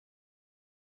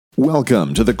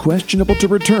Welcome to the Questionable to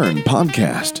Return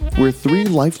podcast, where three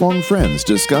lifelong friends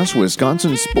discuss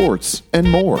Wisconsin sports and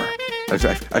more.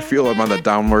 I feel I'm on the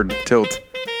downward tilt.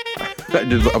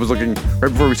 I was looking,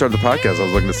 right before we started the podcast, I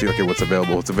was looking to see, okay, what's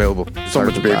available? So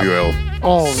much baby oil.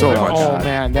 So much. Oh,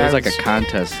 man. There's like a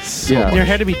contest. There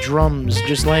had to be drums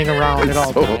just laying around at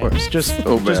all times. Just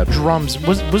drums.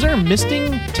 Was there a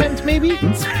misting tent, maybe?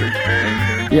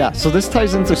 Yeah, so this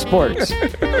ties into sports.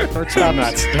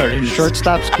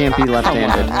 Shortstops can't be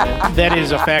left-handed. That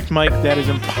is a fact, Mike. That is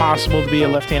impossible to be a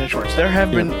left-handed shortstop. There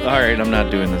have been... All right, I'm not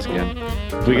doing this again.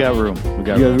 We got room.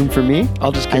 You have room for me?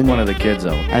 I'll just kick one of the kids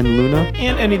out. And Luna?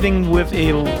 And anything with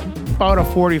about a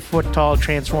 40-foot tall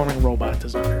transforming robot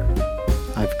doesn't matter.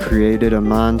 I've created a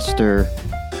monster.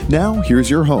 Now, here's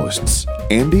your hosts,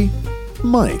 Andy,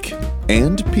 Mike,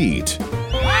 and Pete.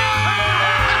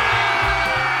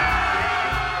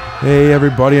 Hey,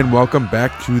 everybody, and welcome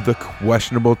back to the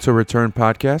Questionable to Return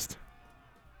podcast.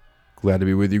 Glad to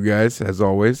be with you guys, as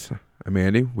always. I'm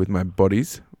Andy with my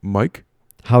buddies, Mike.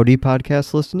 Howdy,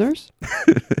 podcast listeners.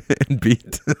 And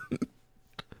Pete.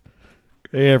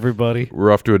 Hey, everybody.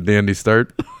 We're off to a dandy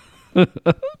start.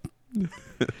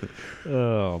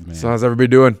 Oh, man. So how's everybody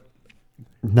doing?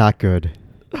 Not good.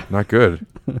 Not good.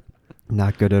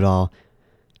 Not good at all.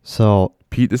 So...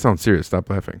 Pete, this sounds serious. Stop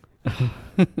laughing.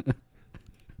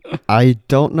 I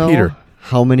don't know Peter.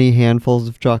 how many handfuls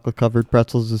of chocolate-covered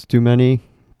pretzels is too many,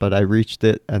 but I reached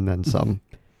it and then some.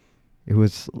 It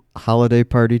was a holiday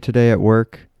party today at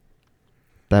work.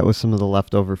 That was some of the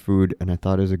leftover food, and I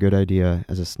thought it was a good idea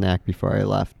as a snack before I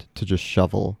left to just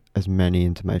shovel as many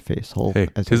into my face hole Hey,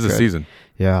 as I tis the could. season.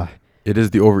 Yeah, It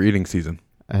is the overeating season.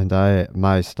 and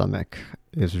my stomach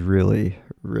is really,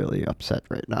 really upset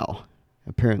right now.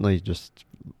 Apparently just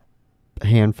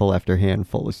handful after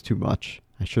handful is too much.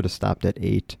 I should have stopped at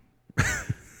 8.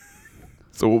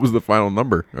 So what was the final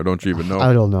number? Or don't you even know?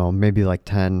 I don't know, maybe like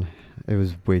 10. It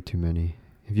was way too many.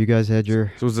 Have you guys had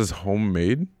your... So was this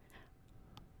homemade?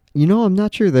 You know, I'm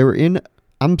not sure. They were in...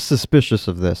 I'm suspicious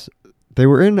of this. They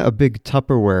were in a big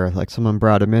Tupperware, like someone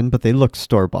brought them in, but they look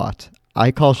store-bought.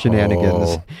 I call shenanigans.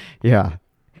 Oh. Yeah.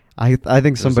 I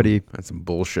think somebody... That's some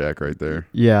bullshit right there.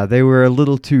 Yeah, they were a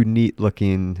little too neat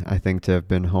looking, I think, to have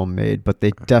been homemade, but they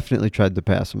definitely tried to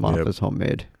pass them off as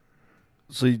homemade.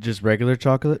 So you just regular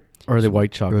chocolate? Or are they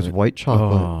white chocolate? It was white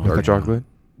chocolate. Oh, Dark chocolate?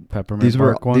 Peppermint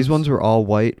bark ones? These ones were all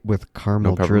white with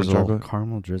caramel No peppermint drizzle. chocolate?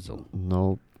 Caramel drizzle.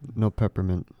 No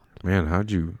peppermint. Man, how'd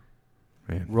you...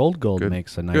 Man. Rolled Gold Good.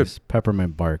 makes a nice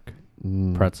peppermint bark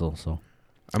pretzel, so...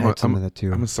 I had some of that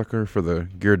too. I'm a sucker for the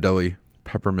Ghirardelli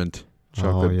peppermint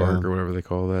chocolate bark or whatever they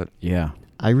call that. Yeah.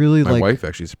 I really My like... wife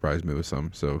actually surprised me with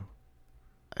some, so...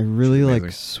 I really like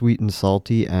amazing. sweet and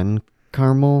salty and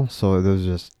caramel, so there's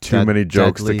just... Too many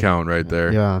jokes deadly. to count right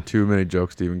there. Yeah. Too many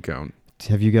jokes to even count.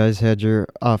 Have you guys had your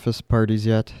office parties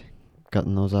yet?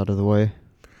 Gotten those out of the way?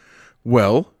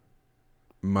 Well,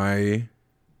 my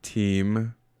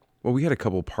team... Well, we had a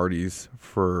couple parties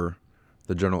for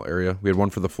the general area. We had one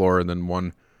for the floor and then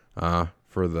one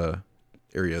for the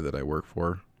area that I work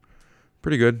for.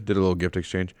 Pretty good. Did a little gift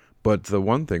exchange. But the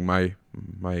one thing, my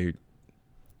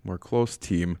more close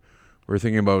team, we're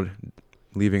thinking about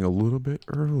leaving a little bit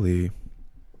early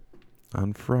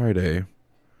on Friday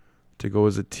to go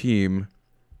as a team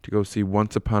to go see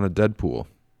Once Upon a Deadpool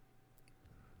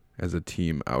as a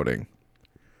team outing.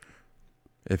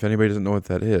 If anybody doesn't know what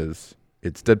that is,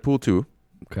 it's Deadpool 2,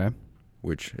 Okay.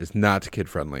 which is not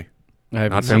kid-friendly. I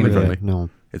haven't Not seen family it. friendly. No.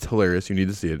 It's hilarious. You need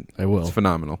to see it. I will. It's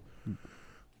phenomenal.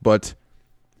 But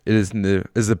it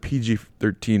is a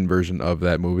PG-13 version of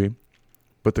that movie.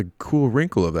 But the cool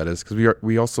wrinkle of that is because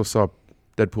we also saw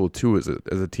Deadpool 2 as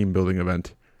a team building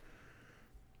event.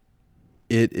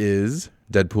 It is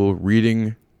Deadpool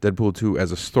reading Deadpool 2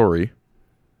 as a story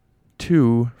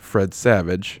to Fred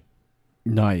Savage.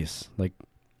 Nice. Like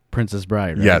Princess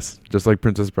Bride, right? Yes, just like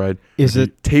Princess Bride. Is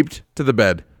it... Taped to the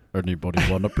bed. Anybody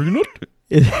want a peanut?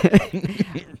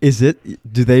 Is it...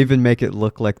 Do they even make it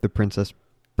look like the Princess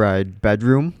Bride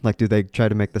bedroom? Like, do they try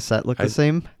to make the set look the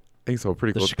same? I think so.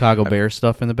 Pretty The cool. Chicago Bears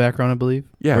stuff in the background, I believe?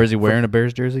 Yeah. Or is he wearing a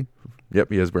Bears jersey?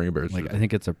 Yep, he is wearing a Bears Like, jersey. I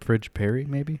think it's a Fridge Perry,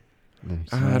 maybe?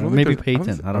 Nice. I don't think maybe there's- Peyton. I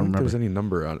don't think remember. there's any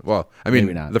number on it. Well, I Maybe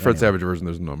mean, not. the Fred Anyway. Savage version,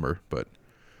 there's a number, but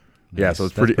yeah, Nice. so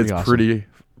it's That's pretty, awesome.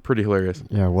 pretty hilarious.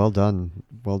 Yeah, well done.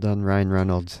 Well done, Ryan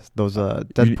Reynolds. Those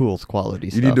Deadpool's quality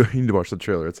You stuff. need to watch the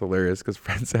trailer. It's hilarious because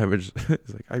Fred Savage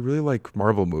is like, I really like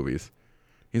Marvel movies.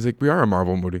 He's like, we are a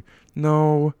Marvel movie.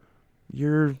 No,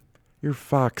 you're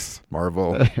Fox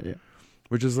Marvel, Yeah.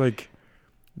 which is like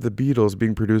the Beatles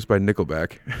being produced by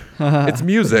Nickelback. It's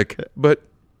music, but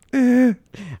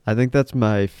I think that's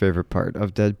my favorite part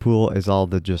of Deadpool is all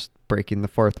the just breaking the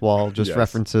fourth wall, just Yes.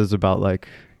 references about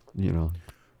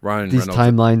Ryan these Reynolds.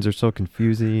 timelines are so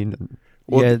confusing. And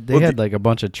Yeah, they had like a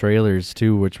bunch of trailers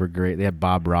too, which were great. They had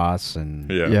Bob Ross and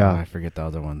Yeah. I forget the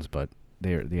other ones, but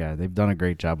they've done a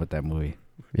great job with that movie.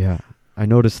 yeah, I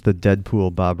noticed the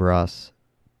Deadpool Bob Ross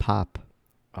pop.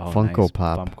 Oh, Funko nice.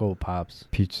 Pop. Funko Pops.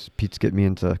 Pete's getting me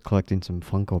into collecting some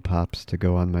Funko Pops to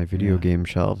go on my video Yeah. game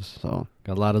shelves. So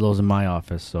Got a lot of those in my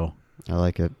office, so I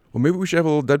like it. Well, maybe we should have a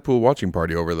little Deadpool watching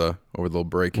party over the little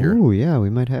break here, Ooh, yeah, we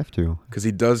might have to. because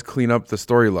he does clean up the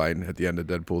storyline at the end of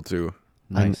Deadpool 2.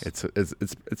 nice.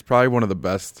 It's probably one of the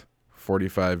best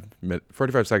 45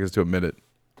 seconds to a minute.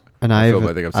 And I I feel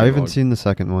haven't, like I've I seen haven't all- seen the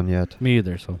second one yet. Me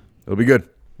either. So It'll be good.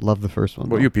 Love the first one.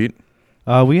 What about though. you,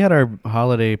 Pete? we had our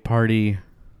holiday party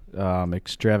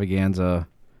extravaganza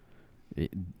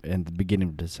in the beginning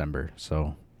of December.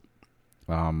 So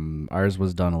ours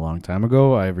was done a long time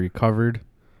ago. I've recovered.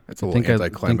 It's a I little think I-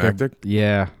 anticlimactic.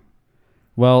 Yeah.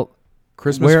 Well,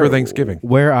 Christmas for Thanksgiving.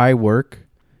 Where I work,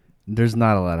 there's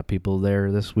not a lot of people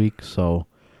there this week, so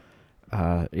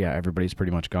everybody's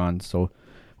pretty much gone. So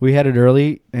we had it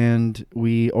early and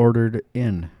we ordered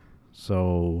in.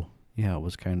 So yeah, it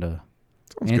was kind of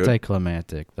Sounds good.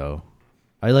 anticlimactic though.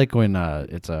 I like when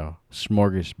it's a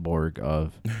smorgasbord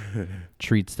of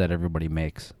treats that everybody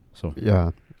makes. So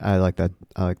Yeah, I like that.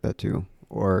 I like that too.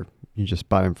 Or you just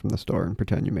buy them from the store and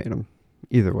pretend you made them.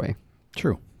 Either way.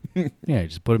 true. Yeah,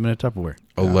 just put them in a Tupperware.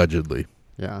 Allegedly.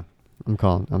 Yeah, I'm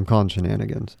calling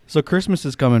shenanigans. So Christmas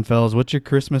is coming, fellas. What's your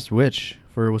Christmas wish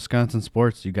for Wisconsin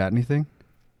sports? You got anything?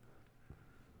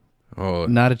 Oh,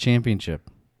 Not a championship.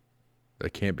 that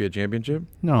can't be a championship?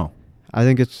 No. I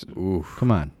think it's Oof.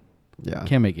 Come on. yeah.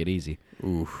 Can't make it easy.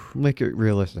 Oof. Make it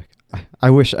realistic. I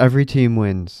wish every team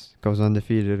wins, goes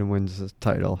undefeated, and wins the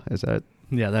title. Is that?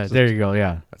 Yeah, there you go.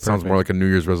 Yeah. That sounds more like a New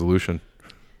Year's resolution.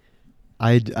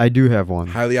 I do have one.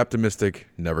 Highly optimistic.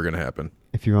 Never going to happen.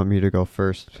 If you want me to go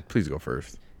first. Please go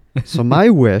first. So my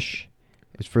wish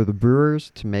is for the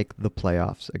Brewers to make the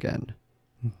playoffs again.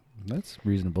 That's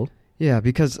reasonable. Yeah,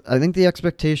 because I think the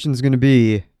expectation is going to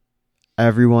be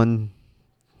everyone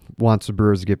wants the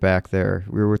Brewers to get back there.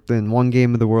 We were within one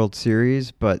game of the World Series,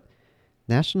 but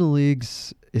National League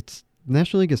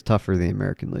is tougher than the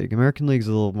American League. American League's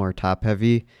a little more top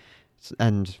heavy,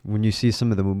 and when you see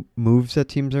some of the moves that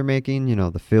teams are making,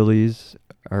 the Phillies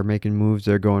are making moves.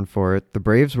 They're going for it. The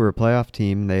Braves were a playoff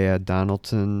team. They had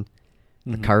Donaldson.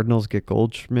 The Cardinals get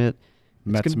Goldschmidt.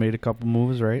 Mets made a couple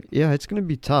moves, right? Yeah, it's going to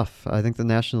be tough. I think the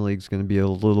National League's going to be a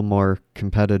little more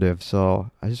competitive, so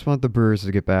I just want the Brewers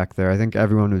to get back there. I think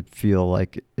everyone would feel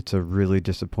like it's a really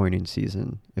disappointing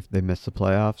season if they miss the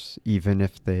playoffs, even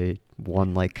if they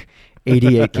won like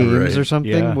 88 games or Right.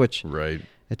 something, Yeah. which Right.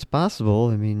 it's possible.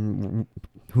 I mean,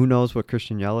 who knows what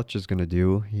Christian Yelich is going to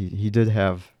do. He did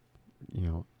have,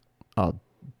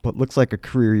 what looks like a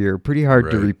career year, pretty hard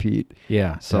to Right. repeat.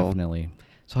 Yeah, So- definitely.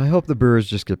 So I hope the Brewers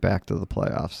just get back to the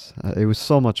playoffs. It was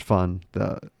so much fun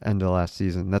the end of last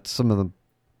season. That's some of the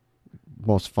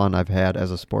most fun I've had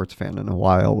as a sports fan in a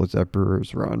while was that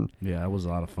Brewers run. Yeah, it was a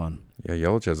lot of fun. Yeah,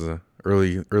 Yelich has a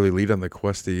early lead on the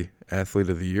Questy Athlete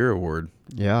of the Year award.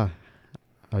 Yeah,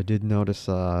 I did notice.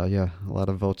 A lot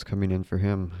of votes coming in for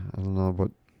him. I don't know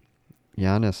what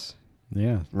Giannis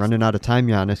Yeah. running out of time.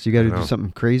 Giannis, you got I to know. do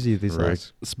something crazy these Right.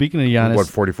 days. Speaking of Giannis, What,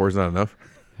 44 is not enough?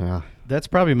 Yeah, that's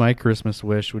probably my Christmas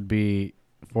wish would be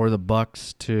for the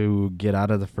Bucks to get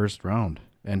out of the first round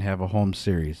and have a home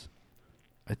series.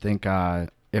 I think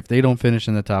if they don't finish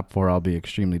in the top 4, I'll be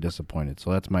extremely disappointed.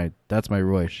 So that's my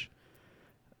wish,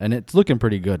 and it's looking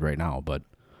pretty good right now. But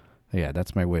yeah,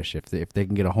 that's my wish. If they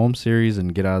can get a home series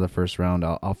and get out of the first round,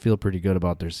 I'll feel pretty good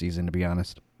about their season. To be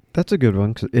honest. that's a good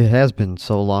one 'cause it has been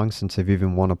so long since they've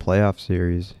even won a playoff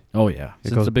series. Oh yeah, It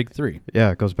since goes- the Big 3.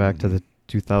 Yeah, it goes back to the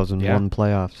 2001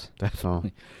 playoffs. So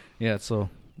Definitely. Yeah, so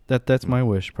that's my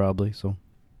wish probably. So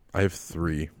I have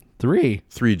 3. 3.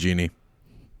 3, Genie.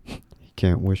 you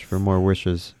can't wish for more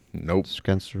wishes. Nope. It's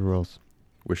against the rules.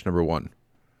 Wish number 1.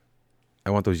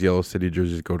 I want those Yellow City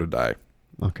jerseys to go to die.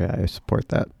 Okay, I support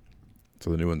that.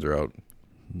 So the new ones are out.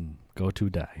 Go to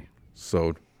die.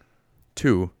 So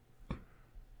 2,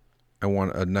 I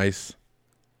want a nice,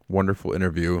 wonderful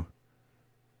interview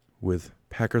with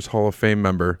Packers Hall of Fame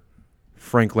member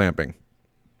Frank Lamping.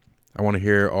 I want to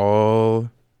hear all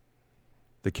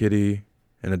the kiddie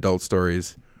and adult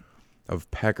stories of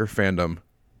Packer fandom.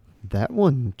 That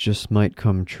one just might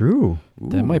come true.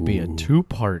 That might be a Ooh.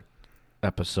 2-part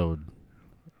episode.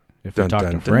 If we Dun, talk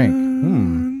dun, to Frank.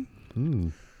 dun. Hmm.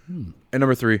 And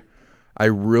number 3, I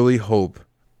really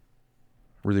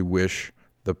wish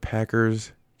the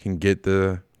Packers can get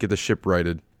the ship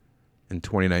righted in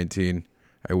 2019.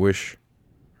 I wish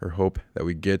or hope that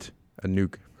we get a new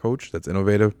coach that's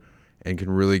innovative and can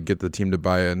really get the team to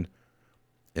buy in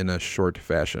a short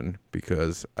fashion,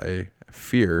 because I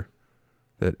fear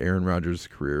that Aaron Rodgers'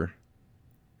 career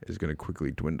is going to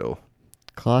quickly dwindle.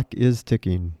 Clock is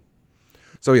ticking.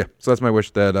 So that's my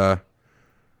wish, that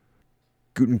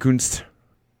Gutenkunst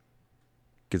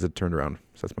gets it turned around.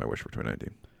 So that's my wish for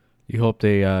 2019. You hope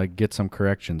they get some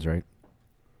corrections, right?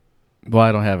 Well,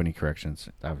 I don't have any corrections.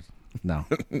 No,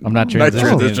 I'm not Nice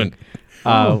transitioning. transition.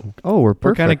 We're perfect.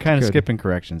 We're kind of Good. skipping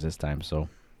corrections this time, so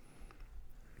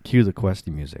cue the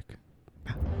Questy music.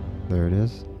 There it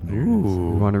is.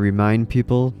 Ooh. We want to remind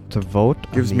people to vote.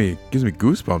 Gives on me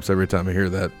goosebumps every time I hear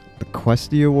that. the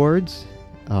Questy Awards.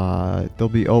 They'll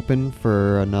be open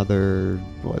for another,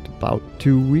 about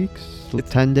 2 weeks?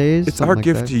 10 days? It's something our like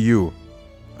gift that. to you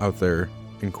out there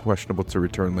in questionable to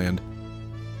return land.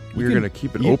 We're can- going to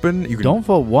keep it you open. You can, Don't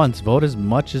vote once. Vote as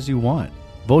much as you want.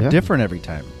 Vote Yeah. different every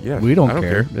time. Yeah, We don't I don't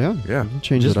care. care. Yeah. Yeah. You can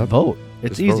change Just it up. vote.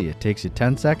 It's Just easy. vote. It takes you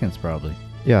 10 seconds probably.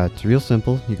 Yeah, it's real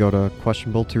simple. You go to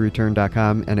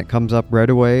questionabletoreturn.com and it comes up right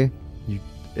away. You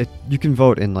can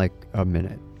vote in like a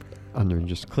minute.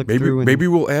 Just click through. And, Maybe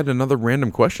we'll add another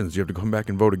random questions. You have to come back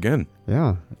and vote again.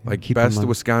 Yeah. Like keep best them on.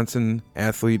 Wisconsin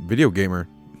athlete video gamer,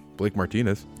 Blake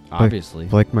Martinez. Obviously.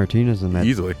 Blake Martinez and that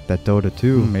Easily. Dota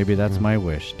 2. Maybe that's Yeah. my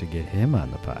wish, to get him on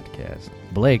the podcast.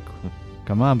 Blake,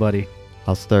 come on, buddy.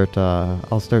 I'll start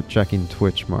checking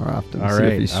Twitch more often. All See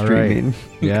right, if he's all streaming.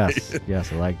 Yes,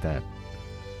 yes, I like that.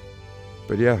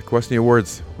 But yeah, Questy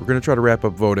Awards. We're going to try to wrap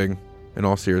up voting. In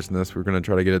all seriousness, we're going to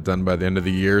try to get it done by the end of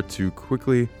the year to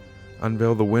quickly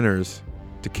unveil the winners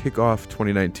to kick off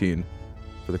 2019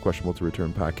 for the Questionable to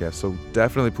Return podcast. So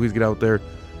definitely please get out there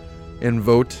and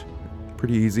vote.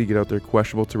 Pretty easy. Get out there,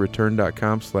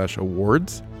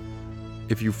 questionabletoreturn.com/awards.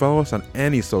 If you follow us on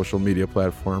any social media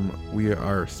platform, we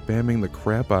are spamming the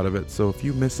crap out of it. So if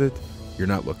you miss it, you're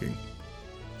not looking.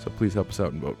 So please help us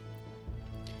out and vote.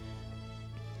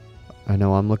 I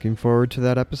know I'm looking forward to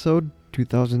that episode,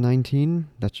 2019.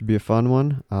 That should be a fun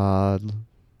one.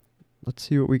 Let's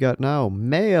see what we got now.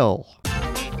 Mail.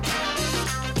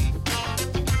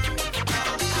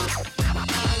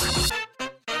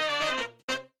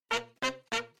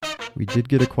 We did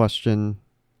get a question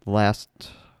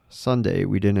last Sunday.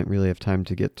 We didn't really have time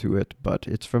to get to it, but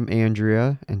it's from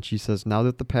Andrea, and she says, now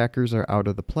that the Packers are out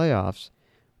of the playoffs,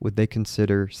 would they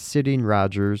consider sitting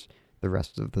Rodgers the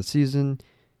rest of the season?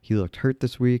 He looked hurt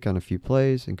this week on a few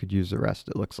plays and could use the rest,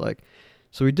 it looks like.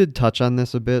 So we did touch on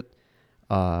this a bit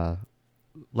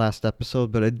last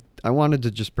episode, but I wanted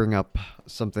to just bring up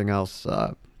something else.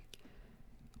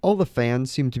 All the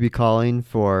fans seem to be calling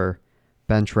for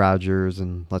bench Rodgers,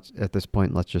 and at this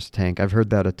point, let's just tank. I've heard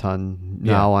that a ton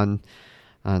now on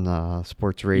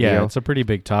sports radio. Yeah, it's a pretty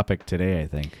big topic today, I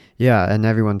think. Yeah, and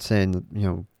everyone's saying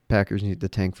that, Packers need to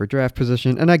tank for draft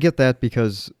position, and I get that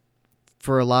because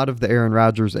for a lot of the Aaron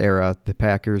Rodgers era, the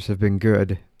Packers have been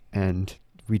good, and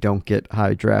we don't get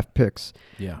high draft picks.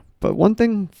 Yeah. But one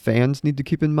thing fans need to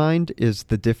keep in mind is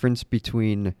the difference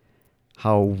between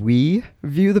how we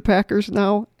view the Packers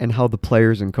now and how the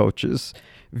players and coaches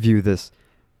view this.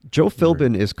 Joe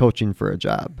Philbin is coaching for a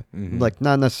job, like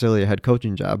not necessarily a head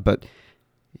coaching job, but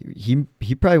he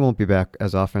probably won't be back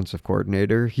as offensive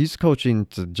coordinator. He's coaching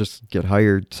to just get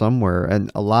hired somewhere,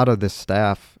 and a lot of this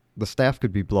staff, the staff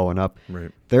could be blowing up. Right.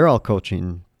 They're all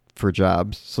coaching for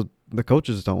jobs, so the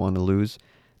coaches don't want to lose.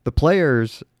 The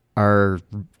players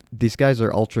these guys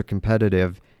are ultra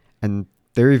competitive, and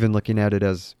they're even looking at it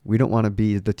as, we don't want to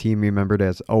be the team remembered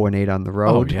as 0-8 on the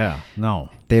road. Oh, yeah. No.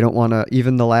 They don't want to,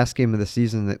 even the last game of the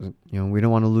season, that we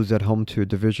don't want to lose at home to a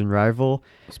division rival.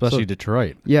 Especially So-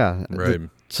 Detroit. Yeah. Right.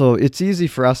 So it's easy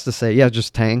for us to say, yeah,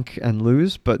 just tank and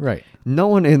lose, but Right. no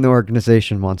one in the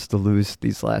organization wants to lose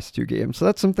these last two games. So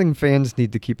that's something fans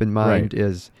need to keep in mind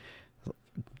is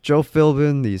Joe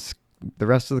Philbin, the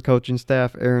rest of the coaching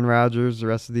staff, Aaron Rodgers, the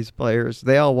rest of these players,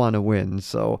 they all want to win.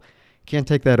 So can't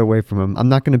take that away from them. I'm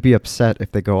not going to be upset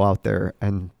if they go out there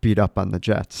and beat up on the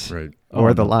Jets Right.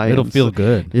 or the no. Lions. It'll feel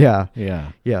good. Yeah.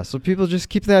 Yeah. Yeah, so people just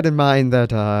keep that in mind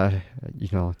that,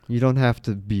 you don't have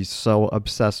to be so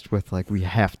obsessed with, like, we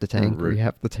have to tank, Right. we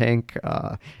have to tank,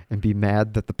 and be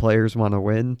mad that the players want to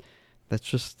win.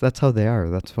 That's how they are.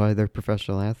 That's why they're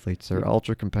professional athletes. They're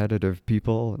ultra competitive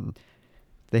people, and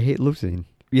they hate losing.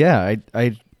 Yeah.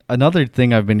 Another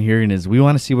thing I've been hearing is we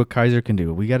want to see what Kaiser can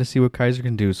do. We got to see what Kaiser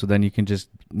can do, so then you can just,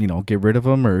 get rid of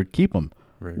him or keep him.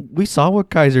 Right. We saw what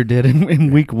Kaiser did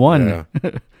in week one.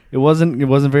 Yeah. It wasn't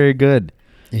very good.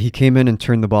 He came in and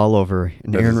turned the ball over,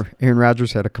 and Aaron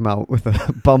Rodgers had to come out with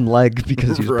a bum leg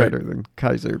because he was Right. better than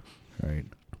Kaiser. Right.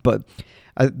 But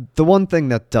the one thing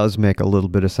that does make a little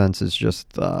bit of sense is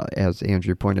just, as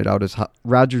Andrew pointed out, is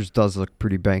Rodgers does look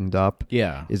pretty banged up.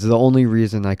 Yeah. Is the only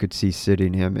reason I could see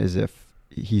sitting him is if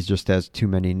he just has too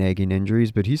many nagging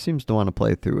injuries, but he seems to want to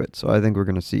play through it. So I think we're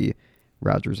going to see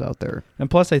Rodgers out there. And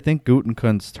plus, I think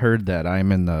Gutekunst heard that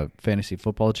I'm in the fantasy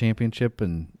football championship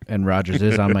and Rodgers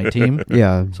is on my team.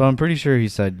 Yeah. So I'm pretty sure he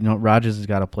said, Rodgers has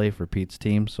got to play for Pete's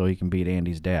team so he can beat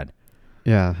Andy's dad.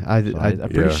 Yeah. I'm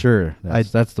pretty sure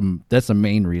that's the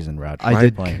main reason Rodgers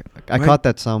is playing. I caught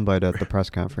that soundbite at the press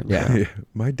conference. Yeah.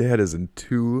 My dad is in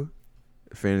 2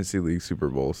 fantasy league Super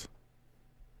Bowls.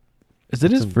 Is it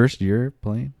his first year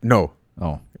playing? No.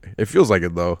 Oh. It feels like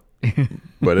it, though.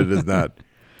 But it is not.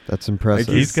 That's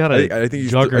impressive. He's got a I think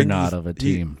juggernaut of a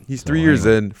team. He's So 3 years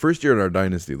anyway. in. First year in our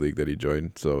dynasty league that he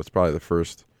joined, so it's probably the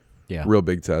first real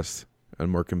big test and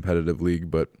more competitive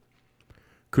league. But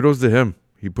kudos to him.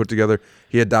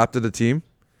 He adopted a team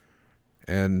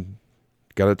and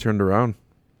got it turned around.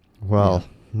 Well,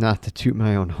 not to toot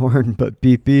my own horn, but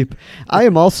beep beep. I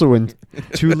am also in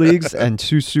 2 leagues and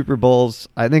 2 Super Bowls.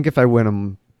 I think if I win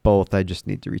them both, I just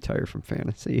need to retire from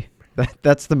fantasy.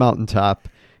 That's the mountaintop.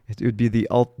 It would be the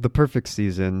perfect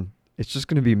season. It's just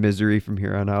going to be misery from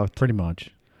here on out. Pretty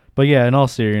much. But yeah, in all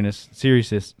seriousness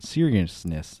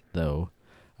though,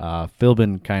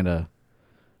 Philbin kind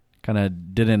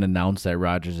of didn't announce that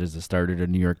Rodgers is the starter to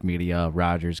New York media.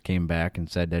 Rodgers came back and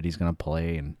said that he's going to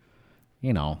play, and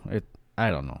I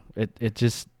don't know. It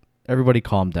just everybody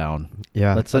calm down.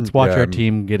 Yeah. Let's watch our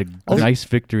team get a nice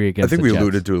victory against. I think the we Jets.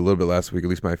 alluded to it a little bit last week, at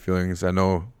least my feelings. I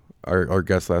know our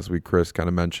guest last week, Chris, kind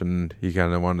of mentioned he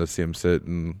kind of wanted to see him sit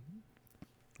and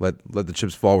let the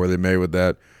chips fall where they may with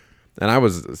that. And I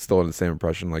was still in the same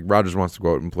impression. Like, Rodgers wants to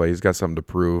go out and play. He's got something to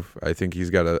prove. I think he's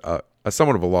got a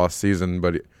somewhat of a lost season,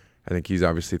 but I think he's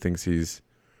obviously thinks he's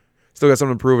still got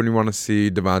something to prove, and you want to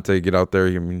see Devontae get out there.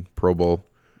 I mean, Pro Bowl.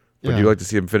 But you'd like to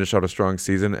see him finish out a strong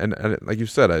season. And like you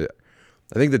said, I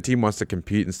think the team wants to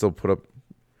compete and still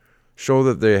show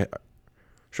that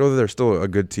they're still a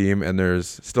good team and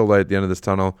there's still light at the end of this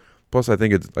tunnel. Plus, I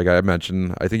think it's, like I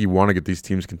mentioned, I think you want to get these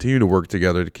teams continue to work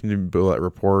together, to continue to build that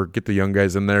rapport, get the young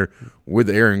guys in there with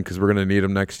Aaron because we're going to need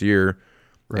him next year.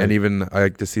 Right. And even I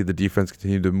like to see the defense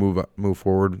continue to move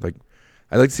forward. Like,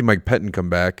 I'd like to see Mike Pettin come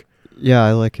back. Yeah,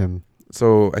 I like him.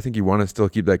 So I think you want to still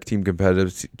keep that team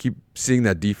competitive, keep seeing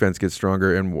that defense get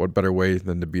stronger, and what better way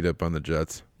than to beat up on the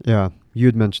Jets? Yeah, you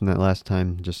had mentioned that last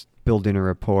time, just building a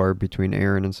rapport between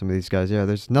Aaron and some of these guys. Yeah,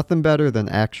 there's nothing better than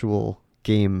actual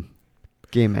game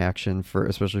action,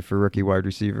 especially for rookie wide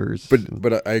receivers.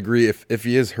 But I agree, if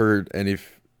he is hurt and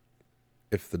if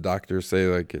the doctors say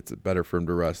like it's better for him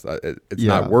to rest, it's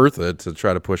not worth it to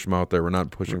try to push him out there. We're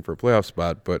not pushing for a playoff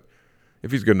spot, but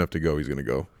if he's good enough to go, he's going to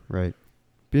go. Right.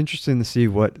 Be interesting to see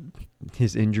what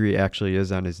his injury actually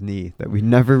is on his knee that we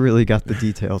never really got the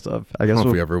details of. I guess I don't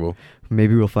know if we ever will.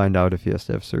 Maybe we'll find out if he has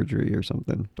to have surgery or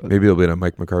something. But maybe it'll be in a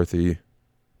Mike McCarthy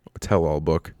tell-all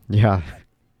book. Yeah.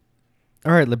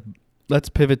 All right, let's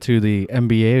pivot to the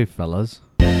NBA, fellas.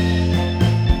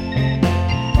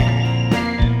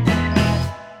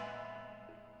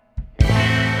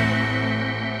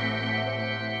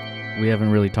 We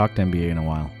haven't really talked NBA in a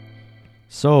while.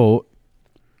 So,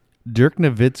 Dirk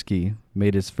Nowitzki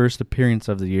made his first appearance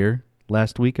of the year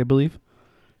last week, I believe.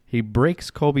 He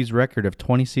breaks Kobe's record of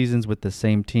 20 seasons with the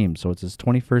same team. So it's his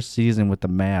 21st season with the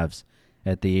Mavs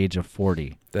at the age of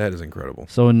 40. That is incredible.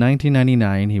 So in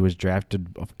 1999, he was drafted,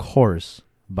 of course,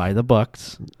 by the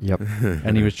Bucks. Yep.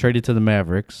 And he was traded to the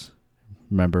Mavericks.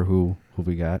 Remember who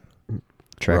we got?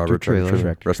 Tractor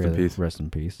Trailer. Rest in peace. Rest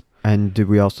in peace. And did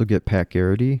we also get Pat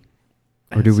Garrity?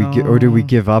 Or did we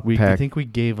give up Pat? I think we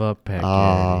gave up Pat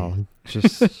Garrity.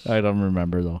 Just I don't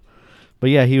remember though. But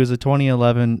yeah, he was a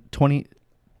 2011,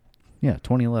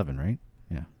 right?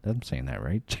 Yeah, I'm saying that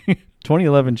right.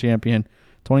 2011 champion,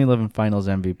 2011 Finals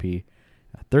MVP,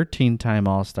 13-time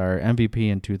All-Star, MVP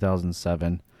in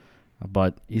 2007.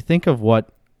 But you think of what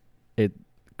it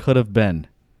could have been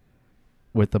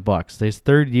with the Bucks. His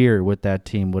third year with that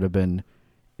team would have been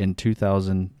in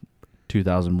 2000,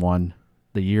 2001.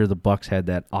 The year the Bucks had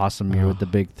that awesome year with the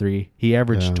Big Three. He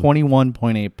averaged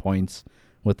 21.8 points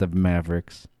with the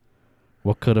Mavericks.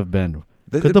 What could have been?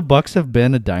 Could the Bucks have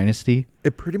been a dynasty?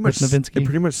 It pretty much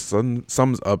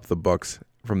sums up the Bucks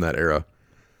from that era.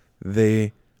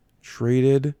 They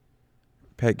traded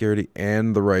Pat Garrity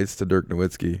and the rights to Dirk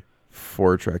Nowitzki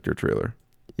for a tractor trailer.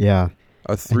 Yeah.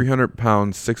 A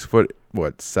 300-pound,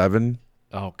 6'7"?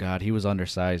 Oh God, he was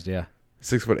undersized. Yeah,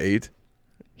 6'8"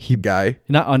 He guy.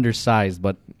 not undersized,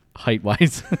 but height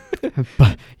wise.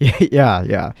 But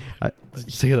yeah.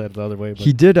 Say that the other way. But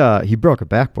He did. He broke a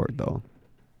backboard though.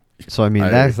 So I mean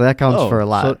that counts for a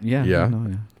lot. So, yeah. Yeah.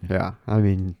 No, Yeah, I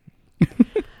mean,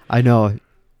 I know.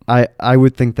 I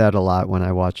would think that a lot when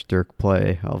I watch Dirk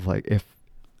play. Of like, if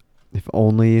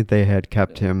only they had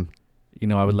kept him. You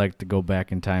know, I would like to go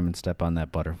back in time and step on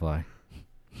that butterfly,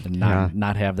 and Yeah.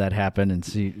 not have that happen, and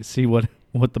see what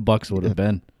the Bucks would have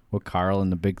been with Carl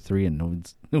and the big three and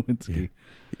Nowinski.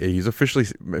 Yeah, he's officially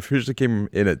came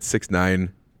in at 6'9",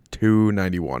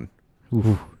 291.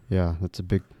 Ooh, yeah, it's a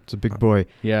big boy.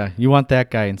 Yeah, you want that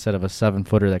guy instead of a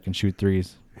 7-footer that can shoot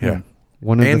threes. Yeah.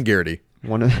 One of And Garrity.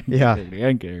 one of yeah.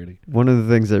 and Garrity. One of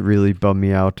the things that really bummed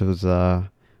me out was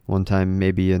one time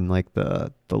maybe in like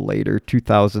the later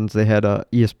 2000s they had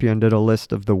ESPN did a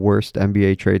list of the worst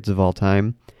NBA trades of all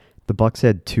time. The Bucks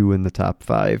had 2 in the top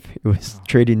 5. It was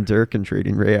trading Dirk and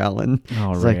trading Ray Allen.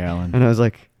 Oh, It's Ray like- Allen. And I was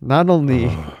like, not only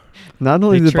They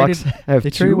the traded- Bucks have They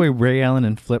 2. traded away Ray Allen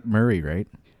and Flip Murray, right?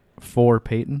 For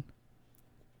Peyton.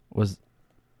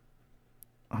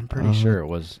 I'm pretty sure it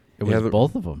was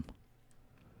both of them.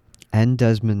 And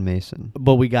Desmond Mason.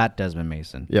 But we got Desmond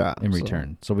Mason Yeah. in so-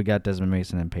 return. So we got Desmond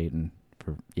Mason and Peyton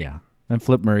and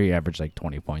Flip Murray averaged like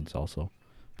 20 points also.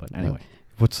 But anyway.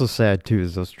 What's so sad too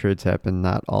is those trades happen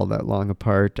not all that long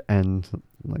apart, and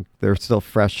like they're still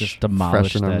fresh, Just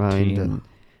demolished fresh in our that mind, team. and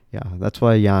yeah, that's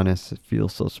why Giannis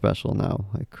feels so special now.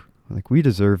 Like we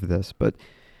deserve this, but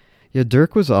yeah,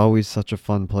 Dirk was always such a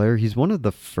fun player. He's one of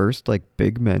the first like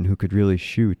big men who could really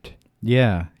shoot.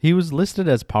 Yeah, he was listed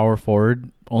as power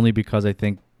forward only because I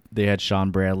think they had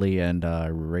Sean Bradley and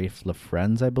Rafe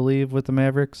LaFrentz, I believe, with the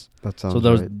Mavericks. That sounds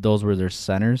So right. those were their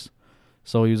centers.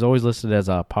 So he was always listed as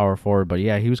a power forward, but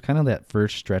yeah, he was kind of that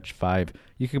first stretch 5.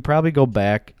 You could probably go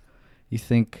back. You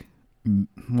think,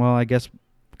 well, I guess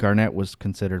Garnett was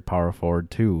considered power forward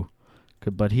too,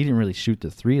 but he didn't really shoot the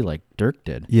 3 like Dirk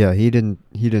did. Yeah, he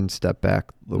didn't step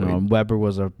back the way. No, Weber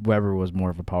was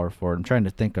more of a power forward. I'm trying to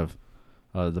think of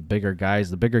the bigger guys.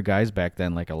 The bigger guys back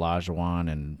then, like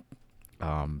Olajuwon and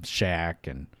Shaq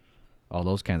and all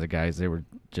those kinds of guys, they were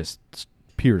just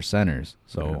pure centers,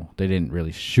 so they didn't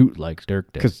really shoot like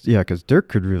Dirk did. Because Dirk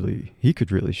could really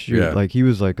shoot. Yeah. Like he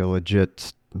was like a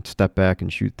legit step back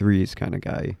and shoot threes kind of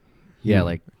guy. Yeah,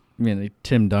 like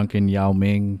Tim Duncan, Yao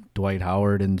Ming, Dwight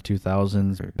Howard in the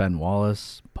 2000s, Ben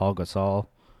Wallace, Paul Gasol,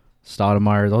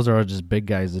 Stoudemire. Those are all just big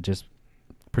guys that just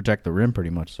protect the rim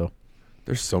pretty much. So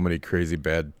There's so many crazy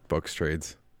bad Bucks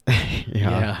trades.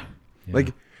 Yeah.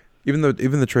 Like even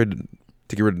the trade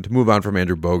to move on from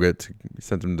Andrew Bogut,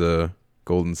 sent him to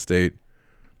Golden State.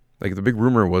 Like the big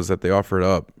rumor was that they offered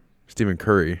up Stephen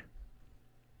Curry,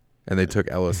 and they took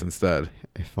Ellis instead.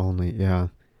 If only, yeah.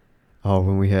 Oh,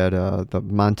 when we had the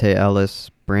Monte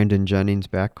Ellis, Brandon Jennings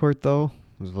backcourt, though,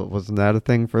 wasn't that a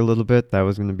thing for a little bit? That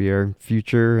was going to be our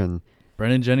future, and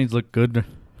Brandon Jennings looked good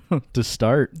to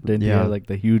start. Didn't he Yeah. have like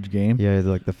the huge game? yeah, he had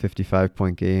like the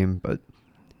 55-point game. But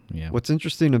Yeah. what's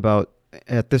interesting about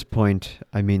at this point,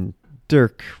 I mean,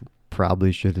 Dirk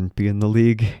probably shouldn't be in the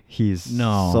league. He's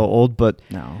No. so old. But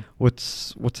No.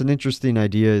 what's an interesting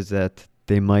idea is that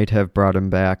they might have brought him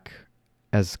back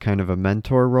as kind of a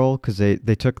mentor role, because they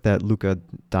took that Luka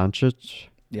Doncic.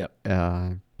 Yep.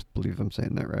 I believe I'm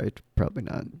saying that right. Probably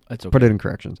not. That's okay. Put it in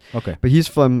corrections. Okay. But he's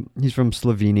from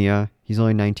Slovenia. He's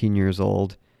only 19 years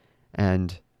old,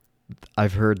 and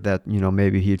I've heard that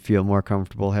maybe he'd feel more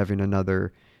comfortable having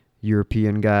another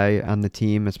European guy on the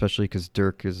team, especially because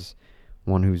Dirk is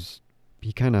one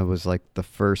he kind of was like the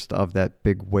first of that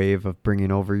big wave of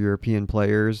bringing over European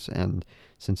players, and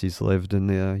since he's lived in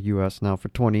the U.S. now for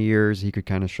 20 years, he could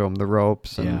kind of show him the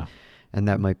ropes, and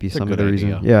that might be It's a some of good the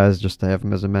reason. idea. Yeah, is just to have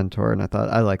him as a mentor, and I thought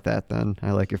I like that. Then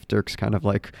I like if Dirk's kind of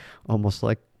like almost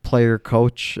like player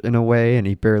coach in a way, and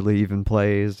he barely even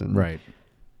plays, and Right.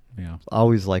 Yeah.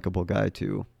 always likable guy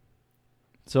too.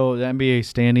 So the NBA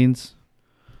standings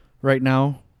right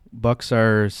now, Bucks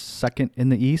are second in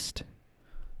the East.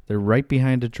 They're right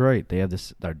behind Detroit. They have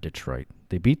this. Detroit.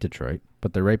 They beat Detroit,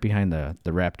 but they're right behind the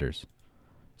Raptors.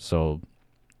 So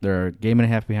they're a game and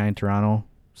a half behind Toronto.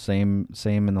 Same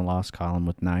in the loss column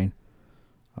with 9.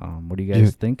 What are you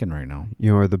guys thinking right now?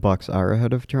 You know where the Bucks are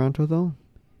ahead of Toronto though?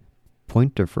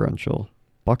 Point differential.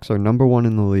 Bucks are number 1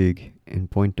 in the league in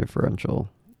point differential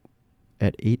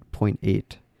at 8.8.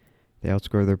 They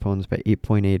outscore their opponents by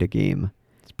 8.8 a game.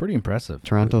 It's pretty impressive.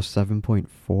 Toronto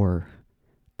 7.4.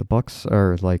 The Bucks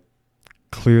are like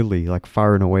clearly like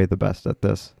far and away the best at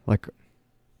this. Like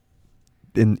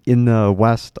in the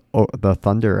West, the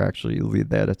Thunder actually lead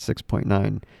that at 6.9,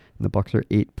 and the Bucks are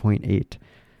 8.8,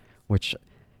 which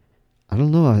I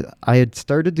don't know. I had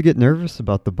started to get nervous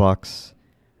about the Bucks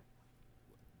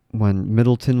when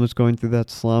Middleton was going through that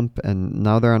slump, and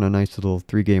now they're on a nice little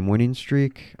 3-game winning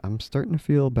streak. I'm starting to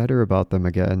feel better about them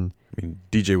again. I mean,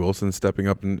 DJ Wilson stepping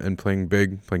up and playing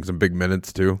some big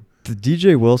minutes too. The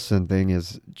DJ Wilson thing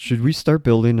is, should we start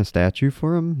building a statue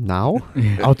for him now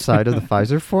outside of the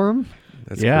Pfizer Forum?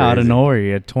 That's out of crazy. nowhere. He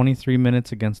had 23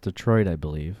 minutes against Detroit, I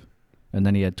believe. And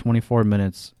then he had 24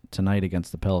 minutes tonight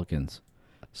against the Pelicans.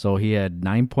 So he had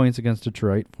 9 points against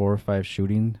Detroit, 4 or 5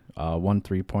 shooting, 1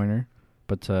 3-pointer.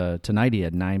 But tonight he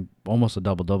had almost a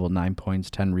double-double, 9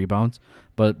 points, 10 rebounds.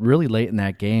 But really late in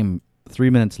that game, 3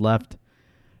 minutes left,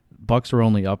 Bucks were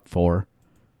only up 4.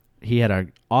 He had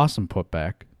an awesome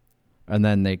putback. And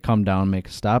then they come down, make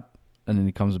a stop, and then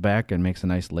he comes back and makes a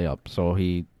nice layup. So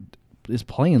he is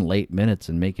playing late minutes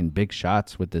and making big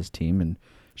shots with this team and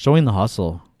showing the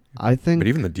hustle. I think. But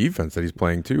even the defense that he's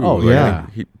playing too. Oh, like, yeah.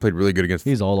 he played really good against.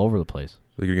 He's all over the place.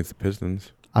 Really good against the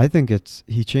Pistons. I think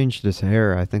he changed his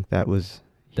hair. I think that was.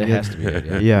 That has to be it,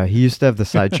 yeah. Yeah, he used to have the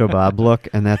Sideshow Bob look,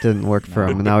 and that didn't work for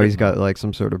him. And now he's got like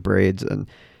some sort of braids, and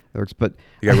it works. But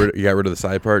You got rid of the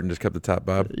side part and just kept the top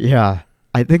bob. yeah,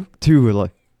 I think too.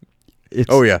 Like, it's.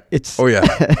 Oh yeah. It's. Oh yeah.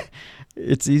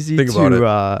 It's easy Think about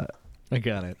to. I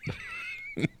got it.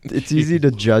 It's easy to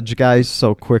judge guys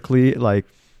so quickly, like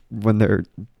when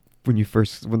they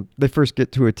first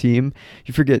get to a team.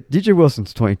 You forget DJ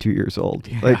Wilson's 22 years old.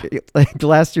 Yeah. Like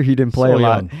last year he didn't play So a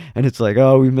lot, young. and it's like,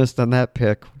 oh, we missed on that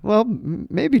pick. Well,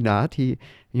 maybe not.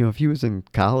 If he was in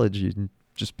college, he'd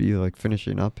just be like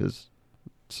finishing up his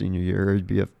senior year. I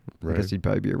guess Right. he'd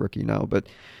probably be a rookie now, but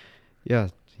yeah.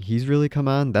 He's really come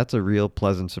on. That's a real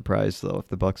pleasant surprise, though, if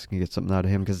the Bucks can get something out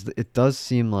of him, because it does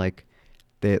seem like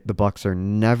the Bucks are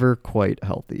never quite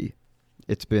healthy.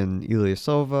 It's been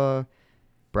Ilyasova,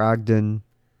 Brogdon,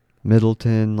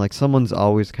 Middleton. Like someone's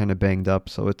always kind of banged up,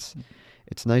 so it's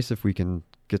nice if we can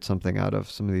get something out of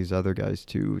some of these other guys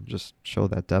too. Just show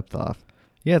that depth off.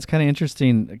 Yeah, it's kind of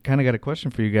interesting. I kind of got a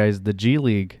question for you guys. The G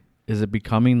League, is it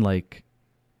becoming like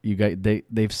you guys?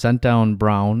 They've sent down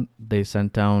Brown, they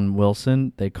sent down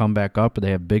Wilson. They come back up,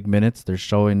 they have big minutes. They're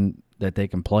showing that they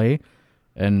can play,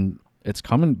 and it's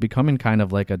becoming kind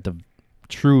of like a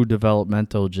true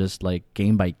developmental, just like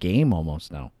game by game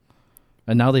almost now.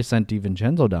 And now they sent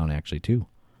DiVincenzo down actually too.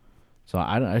 So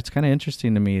it's kind of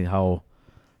interesting to me how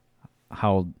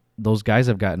those guys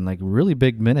have gotten like really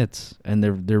big minutes, and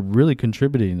they're really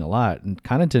contributing a lot. And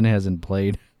Connaughton hasn't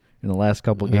played in the last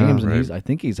couple of games, and right. I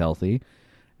think he's healthy.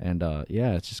 And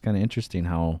it's just kind of interesting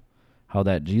how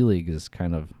that G League is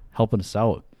kind of helping us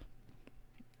out.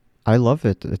 I love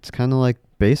it. It's kind of like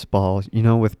baseball.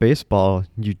 With baseball,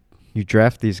 you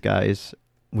draft these guys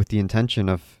with the intention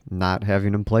of not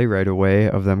having them play right away,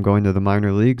 of them going to the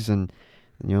minor leagues, and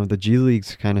the G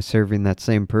League's kind of serving that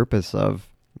same purpose of,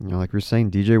 like we're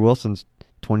saying, DJ Wilson's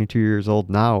 22 years old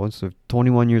now, so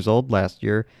 21 years old last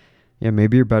year. Yeah,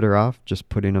 maybe you're better off just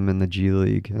putting them in the G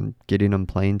League and getting them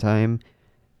playing time.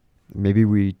 Maybe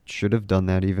we should have done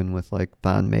that even with like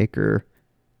Thon Maker.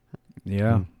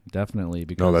 Yeah, definitely.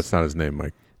 Because No, that's not his name,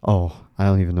 Mike. Oh, I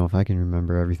don't even know if I can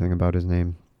remember everything about his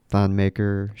name. Thon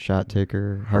Maker, Shot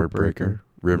Taker, Heartbreaker,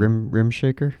 Rim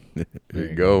Shaker, There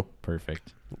you go.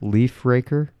 Perfect. Leaf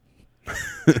Raker,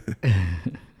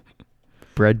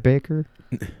 Bread Baker.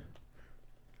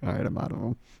 All right, I'm out of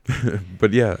them.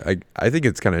 But yeah, I think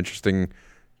it's kind of interesting.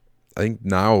 I think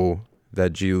now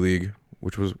that G League,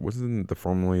 which wasn't the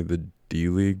formerly the D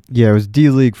League, Yeah, it was D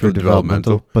League for For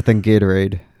developmental. developmental, but then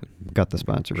Gatorade got the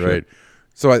sponsorship. right?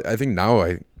 So I think now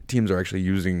teams are actually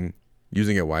using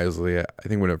it wisely. I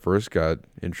think when it first got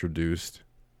introduced,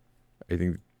 I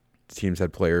think teams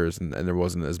had players and there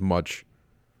wasn't as much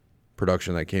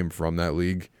production that came from that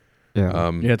league.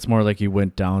 Yeah. Yeah, it's more like you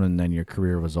went down and then your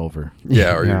career was over.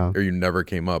 Yeah, or Yeah. you never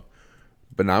came up.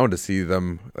 But now to see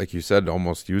them, like you said,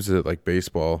 almost use it like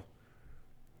baseball,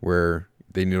 where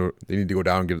they need to go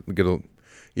down and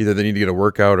either they need to get a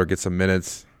workout or get some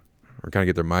minutes, or kind of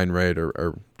get their mind right,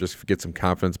 or just get some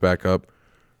confidence back up,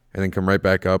 and then come right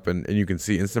back up, and you can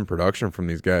see instant production from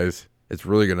these guys. It's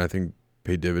really going to, I think,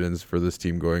 pay dividends for this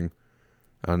team going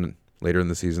on later in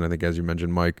the season. I think, as you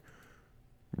mentioned, Mike,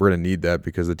 we're going to need that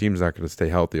because the team's not going to stay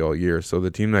healthy all year. So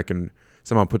the team that can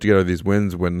somehow put together these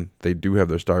wins when they do have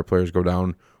their star players go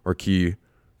down, or key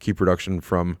production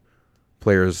from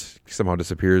players somehow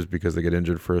disappears because they get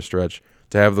injured for a stretch,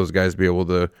 to have those guys be able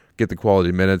to get the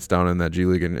quality minutes down in that G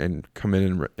League and come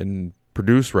in and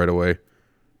produce right away,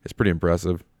 it's pretty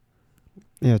impressive.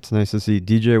 Yeah, it's nice to see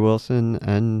DJ Wilson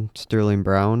and Sterling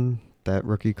Brown, that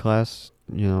rookie class,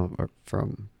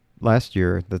 from last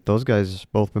year, that those guys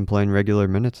both been playing regular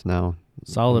minutes now.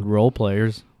 Solid role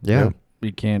players. Yeah.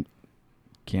 You can't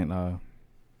I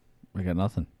got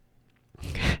nothing.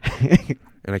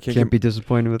 And I Can't be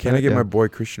disappointed with Can that. I get yeah. my boy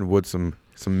Christian Wood some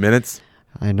minutes?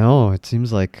 I know. It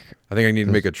seems like I think I need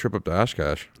to make a trip up to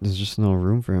Oshkosh. there's just no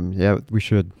room for him. Yeah, we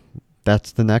should.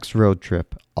 That's the next road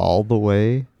trip, all the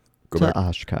way Go to back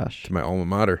Oshkosh. to my alma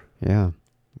mater. Yeah,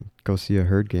 go see a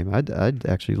Herd game. I'd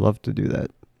actually love to do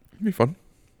that. It'd be fun.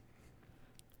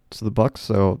 So the Bucks,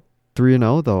 so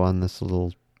 3-0 though on this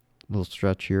little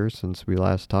stretch here since we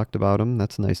last talked about them.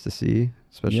 That's nice to see,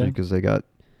 especially Yeah. because they got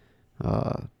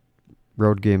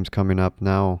road games coming up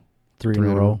now. 3 in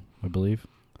a row, I believe.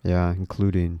 Yeah,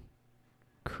 including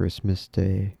Christmas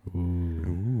Day.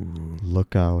 Ooh.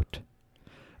 Look out.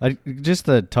 Just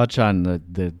to touch on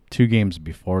the 2 games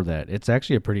before that, it's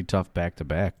actually a pretty tough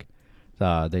back-to-back.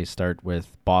 They start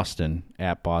with Boston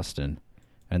at Boston,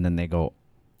 and then they go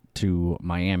to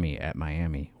Miami at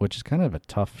Miami, which is kind of a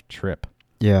tough trip.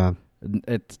 Yeah.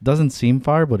 It doesn't seem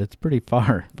far, but it's pretty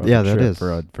far. Yeah, that is.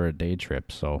 For a day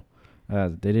trip. So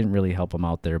they didn't really help them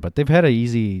out there, but they've had an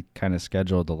easy kind of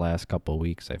schedule the last couple of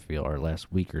weeks, I feel, or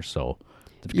last week or so.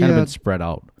 They've kind of been spread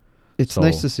out. It's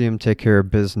nice to see them take care of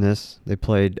business. They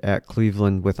played at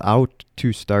Cleveland without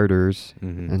 2 starters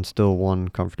Mm-hmm. and still won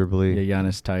comfortably. Yeah,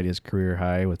 Giannis tied his career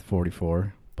high with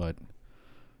 44, but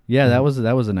yeah, that was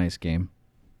a nice game.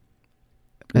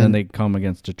 And then And- they come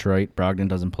against Detroit. Brogdon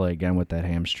doesn't play again with that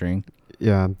hamstring.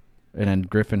 Yeah. And then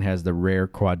Griffin has the rare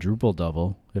quadruple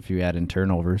double if you add in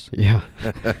turnovers. Yeah.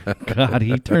 God,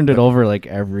 he turned it over like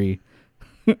every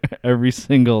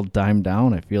single dime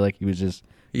down. I feel like he was just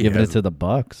giving it to the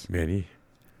Bucks. Man,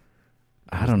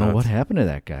 I don't know what happened to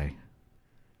that guy.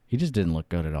 He just didn't look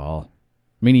good at all.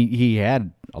 I mean, he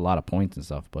had a lot of points and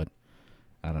stuff, but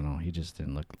I don't know. He just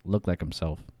didn't look like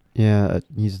himself. Yeah,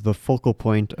 he's the focal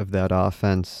point of that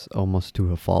offense almost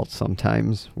to a fault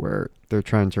sometimes, where they're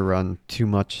trying to run too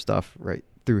much stuff right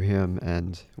through him,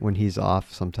 and when he's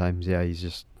off sometimes, yeah, he's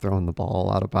just throwing the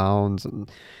ball out of bounds and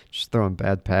just throwing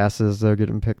bad passes. They're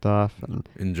getting picked off. And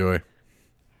Enjoy.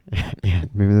 yeah,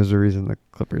 maybe there's a reason the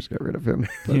Clippers got rid of him.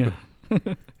 But Yeah.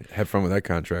 Have fun with that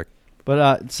contract.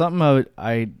 But something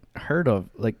I heard of,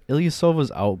 like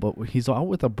Ilyasova's out, but he's out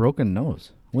with a broken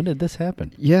nose. When did this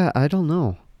happen? yeah, I don't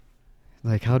know.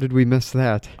 Like, how did we miss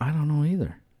that? I don't know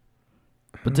either.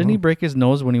 But didn't he break his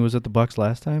nose when he was at the Bucks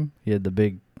last time? He had the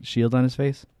big shield on his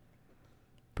face.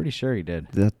 Pretty sure he did.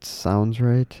 That sounds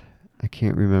right. I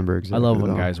can't remember exactly. I love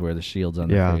when though. guys wear the shields on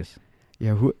Yeah. their face.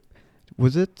 Yeah, who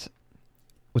was it?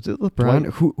 Was it LeBron?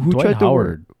 Dwight- who Dwight tried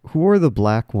Howard. to wear? Who wore the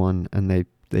black one and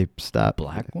they stopped?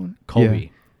 Black one? Kobe.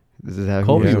 Is that who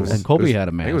Kobe, it Yeah, was? was- Kobe it was- had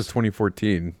a I think it was mask.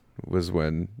 2014 was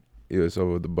when he was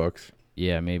over with the Bucks.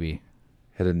 Yeah, maybe.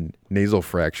 Had a nasal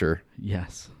fracture.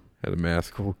 Yes. Had a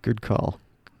mask. Cool. Good call.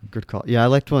 Good call. Yeah, I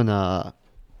liked when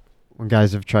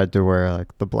guys have tried to wear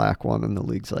like the black one and the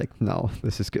league's like, no,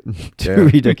 this is getting too Yeah.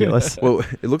 ridiculous. Well,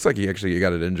 it looks like he actually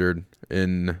got it injured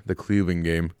in the Cleveland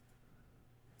game.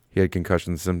 He had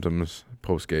concussion symptoms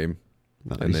post game,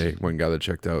 and they went and got it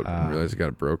checked out and realized he got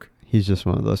it broke. He's just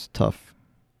one of those tough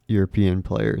European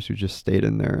players who just stayed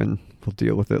in there and will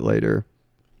deal with it later.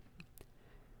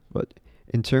 But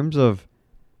in terms of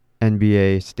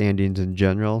NBA standings in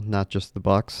general, not just the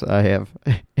Bucks, I have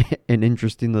an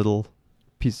interesting little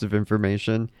piece of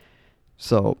information.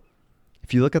 So,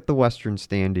 if you look at the Western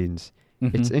standings,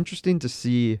 it's Mhm. interesting to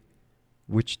see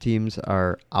which teams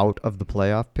are out of the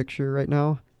playoff picture right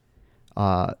now.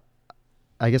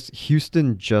 I guess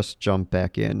Houston just jumped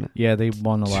back in Yeah, they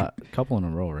won a couple in a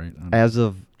row, right? I'm as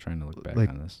of trying to look back like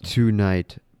on this.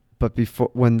 tonight. But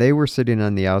before, when they were sitting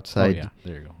on the Oh, outside, yeah.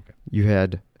 There you go. Okay. you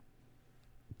had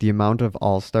the amount of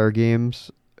all-star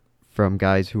games from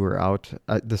guys who were out.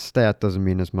 The stat doesn't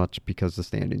mean as much because the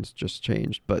standings just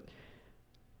changed, but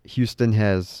Houston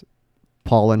has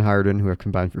Paul and Harden, who have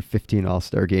combined for 15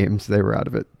 all-star games. They were out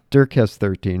of it. Dirk has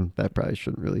 13. That probably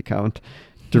shouldn't really count.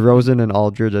 DeRozan and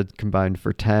Aldridge had combined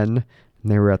for 10,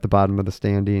 and they were at the bottom of the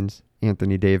standings.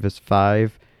 Anthony Davis,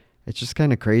 5. It's just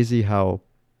kind of crazy how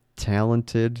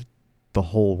talented the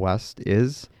whole West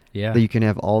is. Yeah. That you can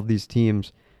have all these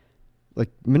teams. Like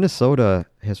Minnesota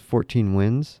has 14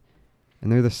 wins,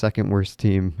 and they're the second worst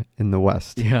team in the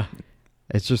West. Yeah.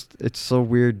 It's so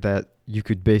weird that you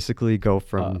could basically go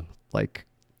from like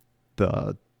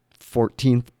the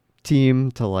 14th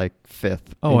team to like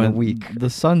 5th in a and week. The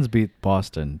Suns beat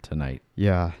Boston tonight.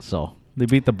 Yeah. So they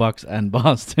beat the Bucks and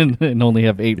Boston and only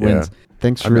have 8 wins.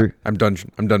 Thanks I'm for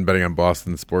done betting on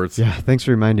Boston sports. thanks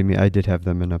for reminding me. I did have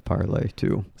them in a parlay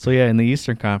too. So yeah, in the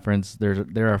Eastern Conference,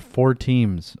 there are 4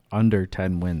 teams under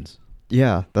 10 wins.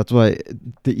 Yeah, that's why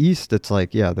the East, it's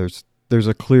like, yeah, there's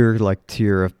a clear like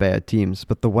tier of bad teams,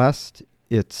 but the West,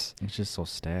 it's It's just so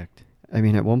stacked. I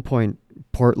mean, at one point,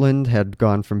 Portland had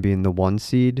gone from being the 1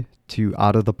 seed to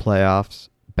out of the playoffs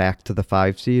back to the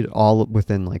 5 seed all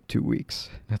within like 2 weeks.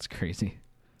 That's crazy.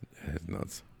 It's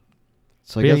nuts.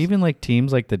 So I But yeah, guess even like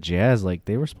teams like the Jazz, like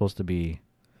they were supposed to be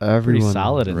everyone pretty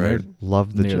solid in Right. there.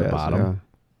 loved the near the Jazz. bottom.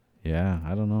 Yeah,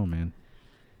 I don't know, man.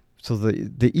 So the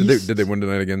Did East they win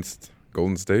tonight against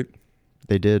Golden State?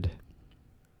 they did.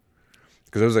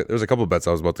 Because there was a couple of bets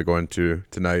I was about to go into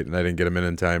tonight, and I didn't get them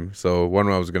in time. So one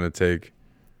I was going to take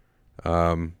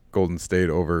Golden State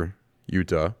over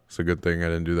Utah. It's a good thing I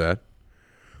didn't do that.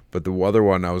 But the other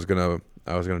one I was gonna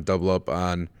double up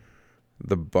on.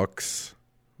 The Bucks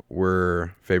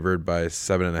were favored by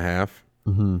 7.5,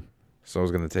 Mm-hmm. so I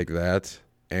was gonna take that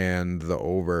and the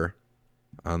over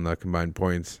on the combined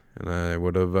points, and I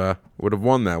would have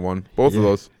won that one. Both of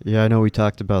those. Yeah, I know we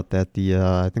talked about that. The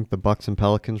I think the Bucks and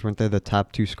Pelicans, weren't they the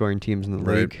top 2 scoring teams in the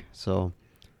Right. league? So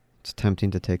it's tempting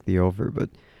to take the over, but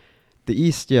the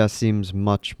East, seems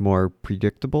much more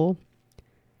predictable.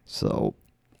 So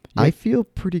I feel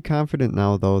pretty confident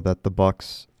now, though, that the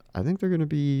Bucks, I think they're going to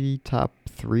be top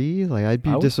 3. Like I'd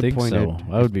be I would disappointed think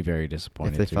so. I would be very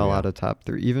disappointed if they too, fell yeah. out of top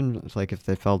 3. Even like if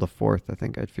they fell to 4th, I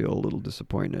think I'd feel a little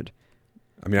disappointed.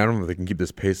 I mean, I don't know if they can keep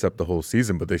this pace up the whole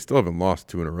season, but they still haven't lost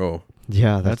 2 in a row.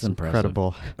 Yeah, That's that's impressive.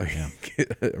 incredible. Yeah.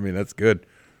 I mean, that's good.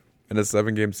 In a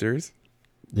 7-game series,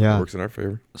 Yeah. it works in our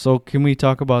favor. So can we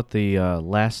talk about the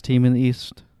last team in the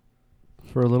East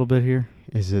for a little bit here?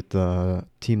 Is it the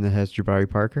team that has Jabari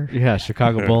Parker? Yeah,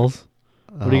 Chicago Bulls.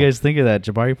 What do you guys think of that?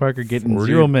 Jabari Parker getting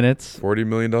 40 0 minutes, $40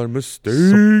 million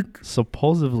mistake.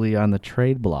 supposedly on the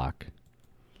trade block.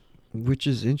 Which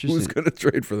is Who's interesting. going to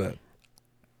trade for that?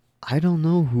 I don't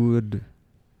know who would,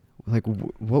 like,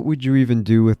 what would you even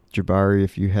do with Jabari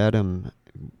if you had him?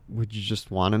 Would you just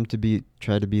want him to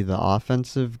try to be the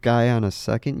offensive guy on a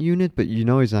second unit? But you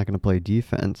know he's not going to play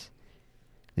defense.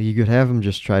 Like, you could have him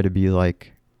just try to be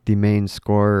like the main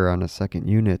scorer on a second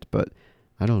unit, but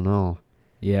I don't know.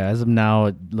 Yeah, as of now,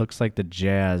 it looks like the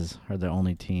Jazz are the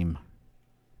only team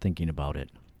thinking about it.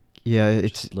 Yeah,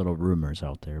 it's Just little rumors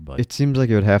out there, but it seems like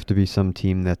it would have to be some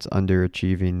team that's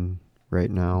underachieving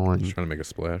right now. Just And trying to make a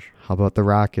splash. how about the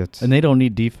Rockets? and they don't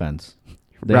need defense.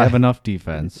 They Right. have enough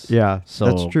defense. Yeah, So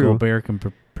that's true. Gobert can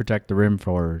protect the rim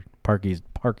for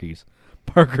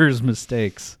Parker's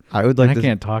mistakes. I would I like to.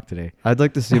 can't talk today. I'd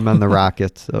like to see him on the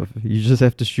Rockets. So you just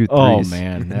have to shoot Oh threes.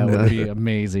 man, that would be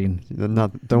amazing.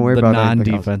 Don't worry The about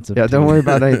anything else. non-defensive Yeah, don't team. worry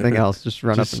about anything else. Just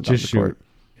run Just- up and down just the court.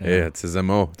 Hey, it's his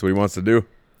MO. It's what he wants to do.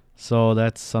 So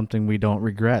that's something we don't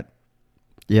regret.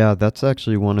 Yeah, that's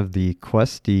actually one of the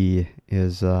Questy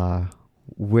is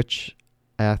which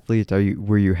athlete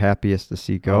were you happiest to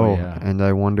see go? Oh, yeah. And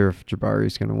I wonder if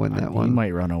Jabari's going to win that He one.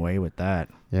 might run away with that.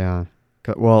 Yeah.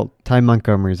 Well, Ty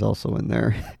Montgomery's also in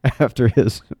there after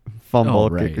his fumble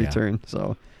right, kick yeah. return.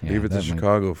 So Yeah, Leave it to that might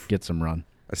Chicago. Get some run.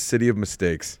 A city of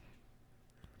mistakes.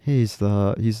 he's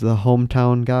the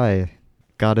hometown guy.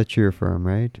 Gotta cheer for him,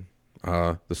 right?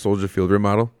 The Soldier Field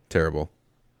remodel, terrible.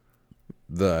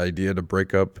 The idea to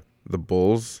break up the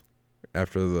Bulls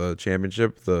after the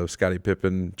championship, the Scottie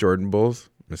Pippen Jordan Bulls,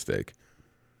 mistake.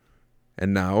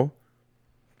 And now,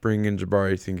 bring in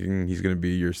Jabari thinking he's going to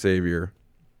be your savior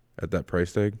at that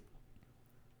price tag.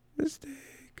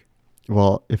 Mistake.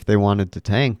 Well, if they wanted to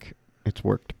tank, it's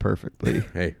worked perfectly.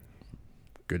 Hey,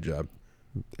 good job.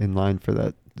 In line for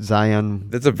that Zion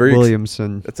That's a very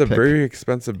Williamson. That's a pick. very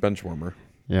expensive bench warmer.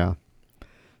 Yeah.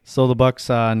 So the Bucks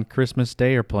on Christmas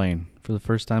Day are playing for the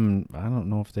first time. I don't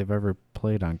know if they've ever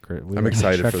played on Christmas. I'm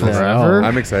excited for this. Forever?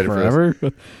 I'm excited for Forever?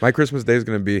 this. My Christmas day is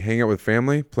going to be hang out with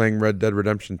family, playing Red Dead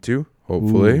Redemption 2,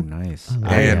 hopefully. Ooh, nice. And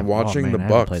I haven't- watching man, the I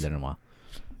haven't Bucks. played that in a while.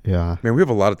 Yeah. Man, we have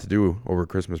a lot to do over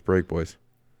Christmas break, boys.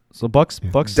 So Bucks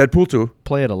Deadpool 2,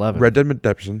 play at 11. Red Dead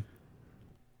Redemption.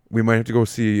 We might have to go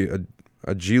see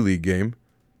a G League game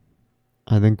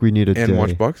I think we need a and day.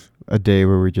 watch Bucks. A day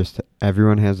where we just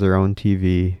everyone has their own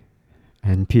TV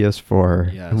and PS4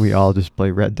 and we Yes. all just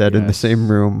play Red Dead in the Yes.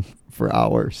 same room for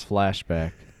hours.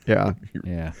 Flashback. Yeah.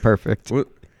 Yeah. Perfect.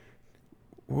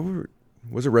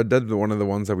 Was it Red Dead one of the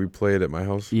ones that we played at my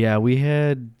house? Yeah, we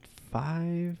had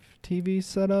 5 TVs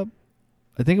set up.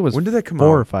 I think it was When did that come 4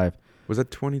 out? or 5. Was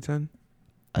that 2010?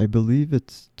 I believe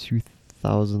it's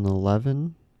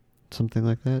 2011, something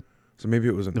like that. So maybe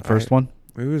it was The first one?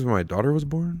 Maybe it was when my daughter was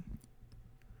born.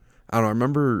 I don't know. I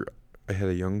remember I had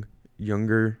a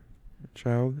younger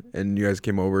child, and you guys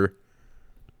came over,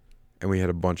 and we had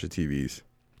a bunch of TVs.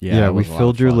 Yeah, it we was a lot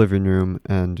filled of your fun. living room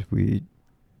and we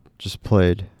just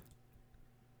played.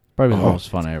 Probably the Oh, most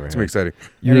fun I ever It's gonna be had.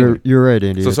 exciting. You're right,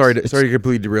 Andy. So It's- sorry to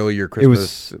completely derail your It was-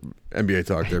 Christmas NBA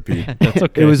talk there, Pete. That's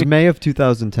okay. It was May of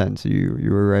 2010, so you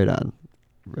were right on.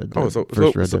 Red Dead. Oh, so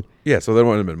Red Dead. yeah, so that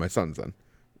would have been my son's then.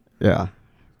 Yeah.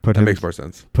 That makes more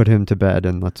sense. Put him to bed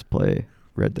and let's play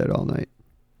Red Dead all night.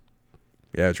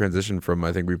 Yeah, transition from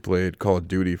I think we played Call of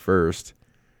Duty first.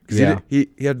 'Cause Yeah. he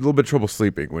had a little bit of trouble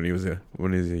sleeping when he was a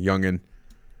youngin'.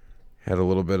 Had a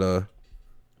little bit of,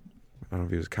 I don't know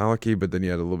if he was colicky, but then he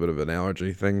had a little bit of an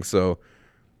allergy thing. So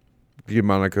give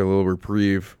Monica a little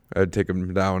reprieve. I'd take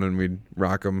him down and we'd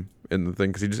rock him in the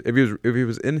thing because if he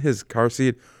was in his car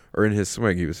seat or in his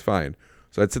swing, he was fine.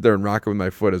 So I'd sit there and rock him with my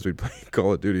foot as we'd play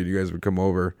Call of Duty. And you guys would come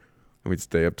over and we'd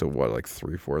stay up to like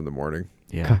 3, 4 in the morning.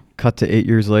 Yeah. Cut to 8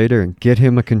 years later and get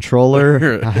him a controller,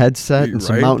 a headset, and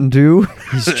some Right? Mountain Dew.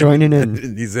 He's joining in.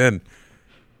 He's in.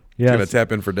 He's Yeah. gonna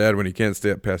tap in for Dad when he can't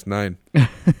stay up past 9.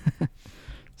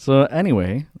 So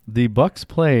anyway, the Bucks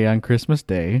play on Christmas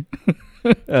Day.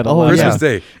 At Oh, 11. Christmas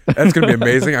Day. That's gonna be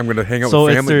amazing. I'm gonna hang out So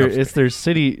with it's family. their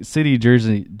city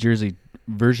jersey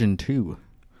version 2.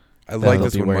 I like they'll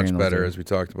this be one wearing much those better days. as we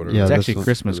talked about it. Yeah, It's this actually one's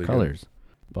Christmas really good. colors.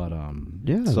 But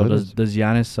Yeah, so that does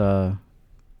Giannis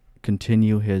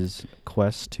continue his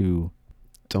quest to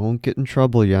Don't get in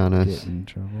trouble, get Giannis. in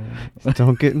trouble?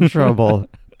 Don't get in trouble.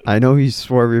 I know he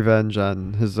swore revenge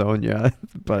on Hazonia,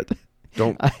 but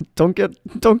Don't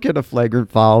don't get a flagrant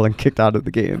foul and kicked out of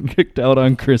the game. Kicked out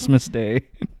on Christmas Day.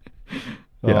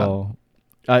 Yeah. Oh,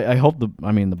 I hope the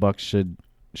Bucks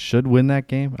should win that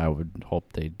game. I would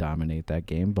hope they dominate that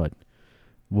game, but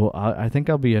I think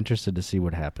I'll be interested to see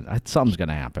what happens. Something's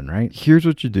gonna happen, right? Here's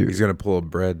what you do. he's gonna pull a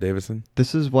Brad Davison.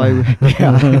 This is why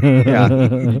yeah.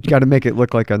 You got to make it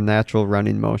look like a natural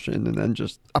running motion and then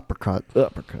just uppercut.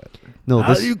 No,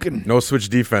 No switch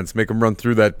defense. Make him run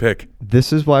through that pick.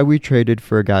 this is why we traded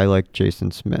for a guy like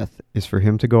Jason Smith, is for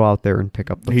him to go out there and pick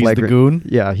up the He's the flagrant. goon?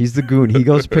 Yeah, he's the goon. He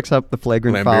goes, picks up the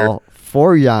flagrant Lambeer. foul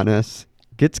for Giannis,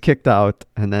 gets kicked out,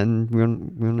 and then we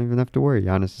don't even have to worry.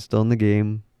 Giannis is still in the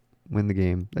game. Win the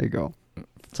game. There you go.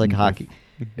 It's like hockey.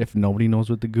 If nobody knows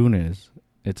what the goon is,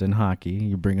 it's in hockey.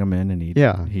 You bring him in and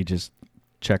he just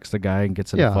checks the guy and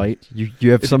gets in a fight.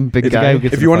 You have some big it's a guy guy. who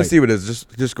gets If in you a want to fight. see what it is,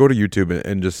 just go to YouTube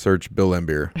and just search Bill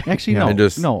Lambier. Actually, Yeah.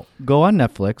 no. Go on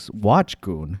Netflix, watch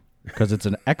Goon because it's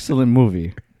an excellent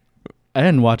movie,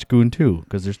 and watch Goon 2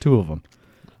 because there's 2 of them.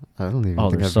 I don't even. Oh,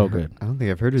 think they're I've so heard- good. I don't think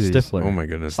I've heard of these. Stifler. Oh my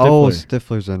goodness. Oh, Stifler.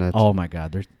 Stifler's in it. Oh my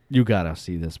God, you gotta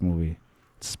see this movie.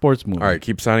 It's a sports movie. All right,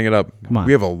 keep signing it up. Come on.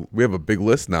 We have a big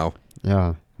list now.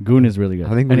 Yeah. Goon is really good.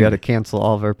 I think we Anyway, got to cancel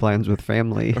all of our plans with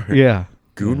family. Yeah.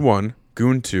 Goon Yeah. 1,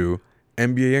 Goon 2,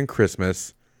 NBA and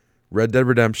Christmas, Red Dead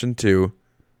Redemption 2.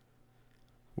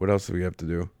 What else do we have to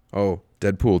do? Oh,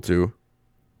 Deadpool 2.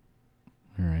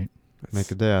 All right. Make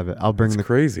a day of it. I'll bring That's the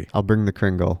crazy. I'll bring the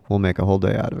Kringle. We'll make a whole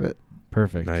day out of it.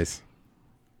 Perfect. Nice.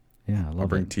 Yeah, I I'll love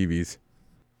bring it. TVs.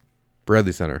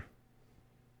 Bradley Center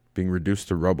being reduced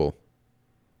to rubble.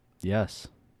 Yes.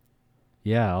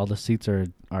 Yeah, all the seats are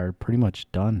pretty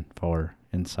much done for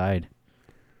inside.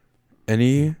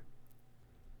 Any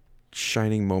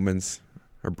shining moments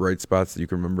or bright spots that you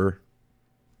can remember?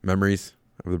 Memories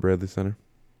of the Bradley Center?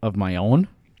 Of my own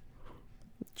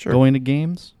Sure. going to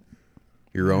games,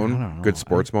 Your I don't own know. good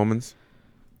sports moments?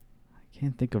 I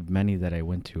can't think of many that I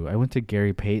went to. I went to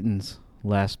Gary Payton's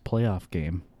last playoff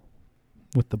game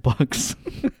with the Bucks.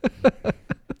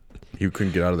 You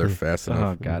couldn't get out of there fast Oh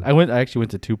enough. God, I actually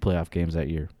went to 2 playoff games that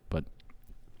year, but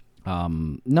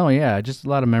no, yeah, just a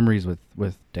lot of memories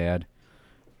with Dad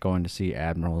going to see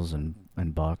Admirals and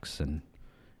Bucks, and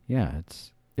yeah,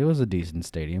 it was a decent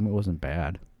stadium. It wasn't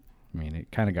bad. I mean,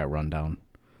 it kind of got run down,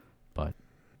 but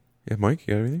Yeah, Mike,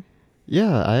 you got anything?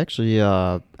 Yeah, I actually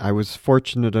I was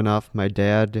fortunate enough. My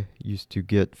dad used to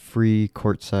get free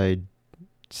courtside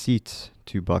seats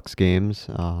to Bucks games.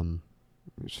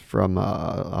 It was from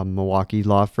a Milwaukee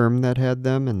law firm that had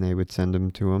them, and they would send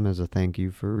them to him as a thank you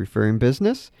for referring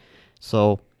business.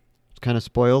 So, it's kind of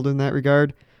spoiled in that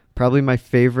regard. Probably my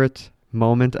favorite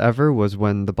moment ever was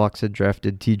when the Bucks had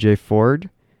drafted TJ Ford,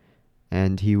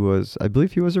 and I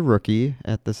believe he was a rookie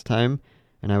at this time,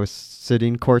 and I was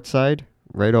sitting courtside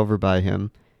right over by him,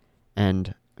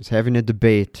 and was having a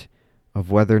debate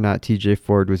of whether or not TJ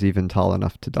Ford was even tall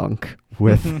enough to dunk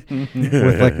with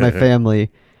like my family.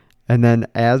 And then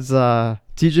as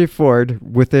TJ Ford,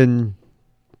 within,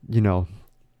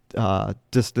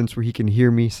 distance where he can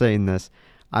hear me saying this,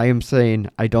 I am saying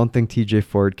I don't think TJ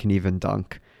Ford can even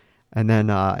dunk. And then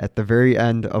at the very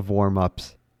end of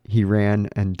warm-ups, he ran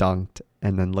and dunked,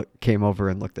 and then came over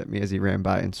and looked at me as he ran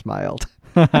by and smiled.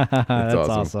 that's awesome.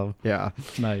 awesome. Yeah.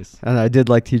 Nice. And I did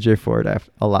like TJ Ford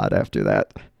a lot after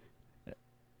that.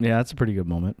 Yeah, that's a pretty good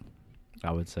moment,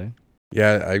 I would say.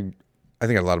 Yeah, I think I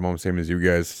had a lot of moments, same as you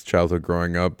guys, childhood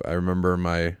growing up. I remember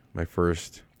my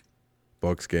first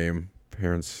Bucks game.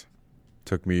 Parents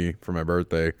took me for my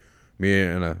birthday. Me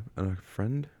and a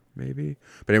friend, maybe.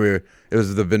 But anyway, it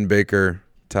was the Vin Baker,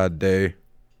 Todd Day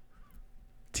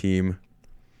team.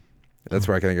 That's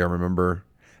where I think I remember.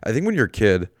 I think when you're a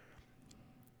kid,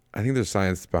 I think there's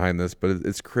science behind this, but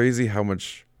it's crazy how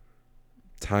much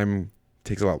time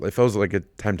takes a lot. It feels like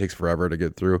time takes forever to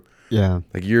get through. Yeah.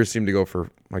 Like years seem to go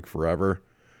for like forever.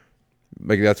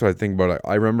 Like that's what I think about it.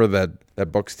 I remember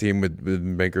that Bucks team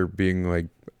with Baker being like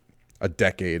a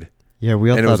decade. Yeah,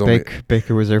 we all And it was thought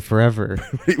Baker was there forever.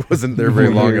 He wasn't there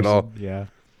very long at all. Yeah.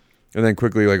 And then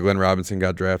quickly, like Glenn Robinson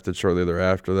got drafted shortly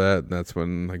thereafter that, and that's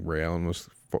when like Ray Allen was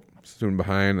soon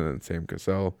behind, and then Sam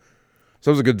Cassell.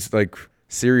 So it was a good like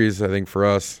series, I think, for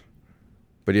us.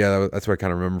 But yeah, that's what I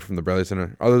kind of remember from the Bradley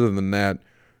Center. Other than that,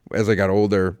 as I got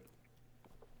older,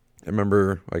 I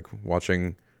remember like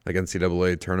watching like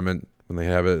NCAA tournament when they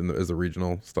have it as the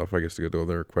regional stuff. I guess to go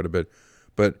there quite a bit.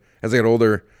 But as I got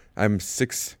older, I'm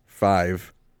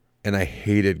 6'5", and I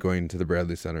hated going to the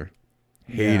Bradley Center.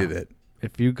 Hated it.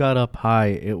 If you got up high,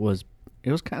 it was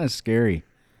kind of scary,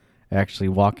 actually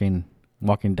walking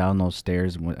down those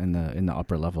stairs in the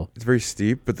upper level. It's very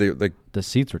steep, but The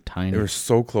seats were tiny. they were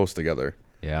so close together.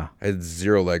 Yeah, I had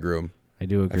zero leg room. I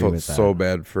do agree I felt with that. so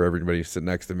bad for everybody sitting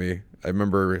next to me. I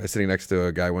remember sitting next to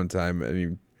a guy one time, and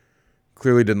he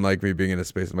clearly didn't like me being in his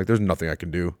space. I'm like, there's nothing I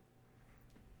can do.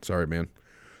 Sorry, man.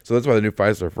 So that's why the new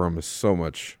 5-star forum is so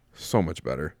much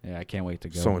better. Yeah, I can't wait to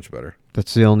go. So much better.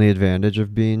 That's the only advantage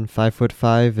of being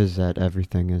 5'5" is that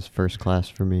everything is first class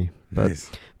for me. But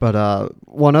Nice. But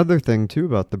one other thing too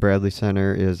about the Bradley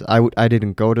Center is I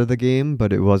didn't go to the game,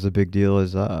 but it was a big deal.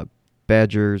 Is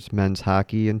Badgers men's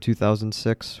hockey in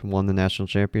 2006 won the national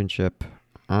championship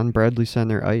on Bradley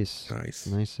Center ice. Nice.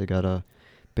 Nice. They got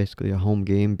basically a home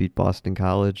game, beat Boston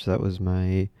College. That was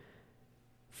my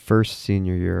first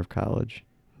senior year of college,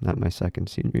 not my second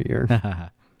senior year.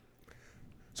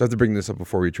 So I have to bring this up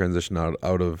before we transition out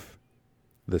of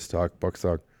this talk, Bucks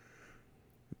talk.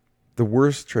 The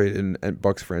worst trade in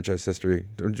Bucks franchise history,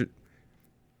 it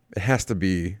has to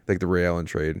be like the Ray Allen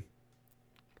trade.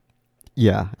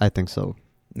 Yeah, I think so.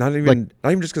 Not even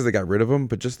just because they got rid of him,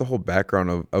 but just the whole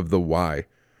background of the why.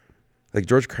 Like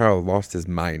George Karl lost his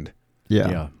mind.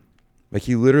 Yeah. Like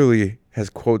he literally has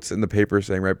quotes in the paper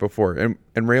saying right before,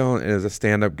 and Ray Allen is a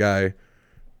stand-up guy.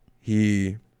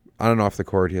 He on and off the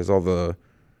court, he has all the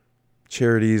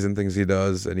charities and things he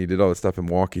does, and he did all that stuff in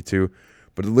Milwaukee too.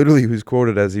 But literally, he was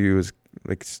quoted as he was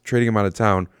like trading him out of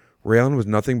town. Ray Allen was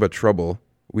nothing but trouble.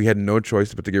 We had no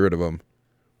choice but to get rid of him.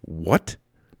 What?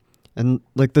 And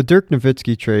like the Dirk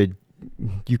Nowitzki trade,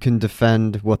 you can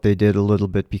defend what they did a little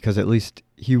bit because at least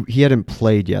he hadn't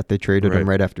played yet. They traded him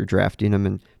right after drafting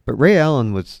him, but Ray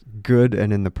Allen was good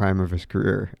and in the prime of his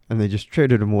career, and they just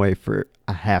traded him away for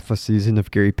a half a season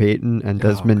of Gary Payton and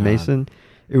Desmond Mason.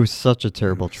 It was such a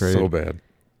terrible trade. So bad. And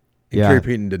Yeah. Gary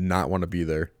Payton did not want to be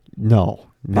there. No,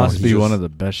 Must be he's one just of the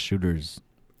best shooters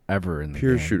ever in the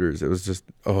pure game. shooters. It was just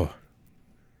and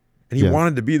he Yeah.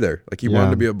 wanted to be there. Like he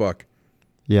wanted to be a Buck.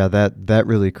 Yeah, that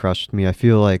really crushed me. I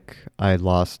feel like I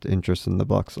lost interest in the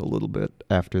Bucks a little bit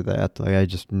after that. Like I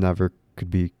just never could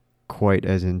be quite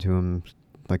as into him.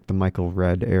 Like the Michael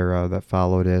Redd era that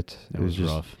followed it. It was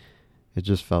just rough. It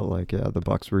just felt like the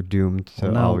Bucks were doomed to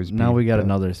Well, always be. now we got the-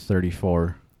 another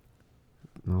 34.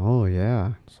 Oh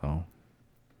yeah, So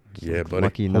Yeah, buddy.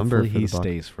 lucky number hopefully for he the Bucks.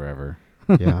 stays forever.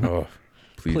 Yeah. Oh,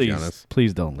 please, Giannis.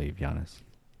 Please don't leave, Giannis.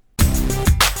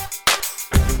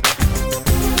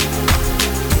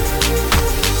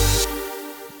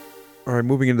 All right,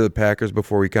 moving into the Packers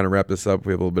before we kind of wrap this up.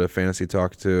 We have a little bit of fantasy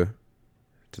talk to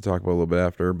talk about a little bit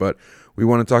after, but we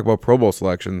want to talk about Pro Bowl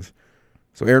selections.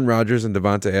 So Aaron Rodgers and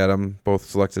Devonta Adams both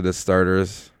selected as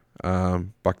starters.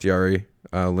 Bakhtiari,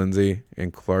 Lindsey,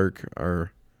 and Clark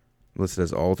are listed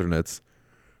as alternates.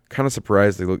 Kind of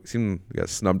surprised they seem got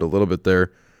snubbed a little bit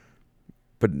there,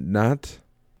 but not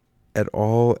at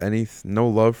all. No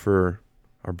love for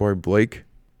our boy Blake.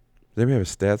 Does anybody have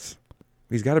his stats?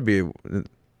 He's got to be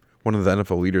one of the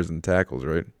NFL leaders in tackles,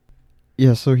 right?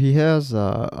 Yeah, so he has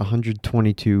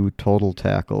 122 total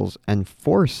tackles and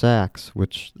 4 sacks,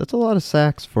 which that's a lot of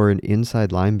sacks for an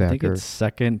inside I think linebacker. it's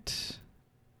second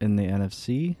in the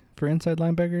NFC for inside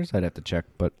linebackers. I'd have to check,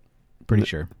 but pretty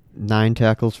sure. 9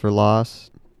 tackles for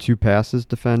loss, 2 passes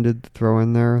defended, throw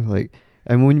in there.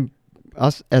 And when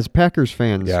us as Packers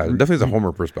fans, Yeah, definitely is a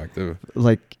homer perspective.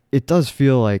 like it does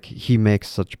feel like he makes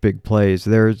such big plays.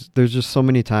 There's just so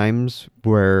many times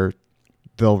where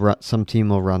some team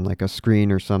will run like a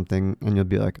screen or something, and you'll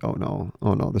be like, oh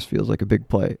no, this feels like a big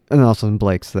play, and all of a sudden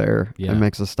Blake's there Yeah. and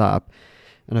makes a stop.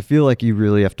 And I feel like you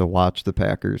really have to watch the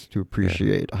Packers to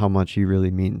appreciate how much he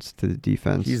really means to the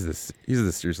defense. He's the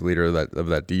serious leader of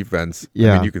that defense.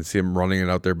 Yeah. I mean, you can see him running it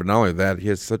out there, but not only that, he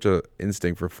has such a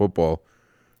instinct for football.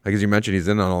 Like as you mentioned, he's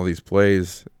in on all these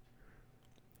plays.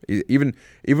 Even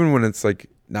when it's like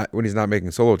when he's not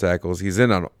making solo tackles, he's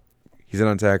in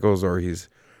on tackles, or he's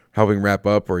helping wrap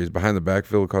up, or he's behind the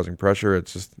backfield causing pressure.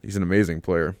 It's just he's an amazing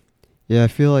player. Yeah, I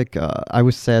feel like I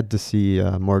was sad to see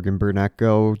Morgan Burnett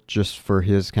go just for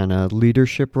his kind of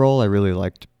leadership role. I really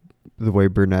liked the way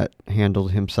Burnett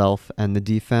handled himself and the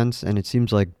defense, and it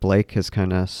seems like Blake has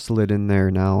kind of slid in there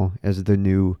now as the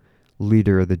new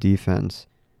leader of the defense.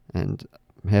 And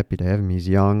I'm happy to have him. He's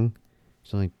young.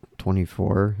 He's only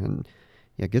 24. And,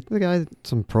 yeah, get the guy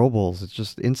some Pro Bowls. It's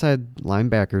just inside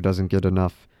linebacker doesn't get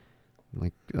enough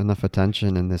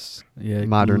attention in this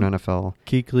modern NFL.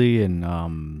 Kuechly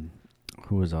and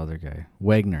who was the other guy?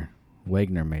 Wagner.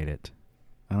 Wagner made it.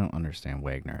 I don't understand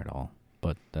Wagner at all,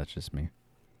 but that's just me.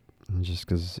 And just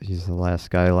because he's the last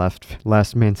guy left,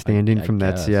 last man standing I from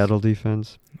that guess. Seattle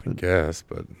defense. I guess,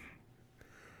 but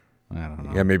I don't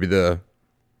know. yeah, maybe the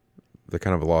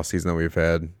kind of a lost season that we've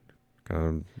had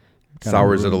kind of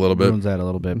sours it a little bit. Ruins that a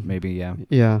little bit, maybe, yeah.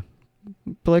 Yeah.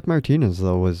 Blake Martinez,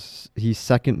 though, he's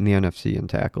second in the NFC in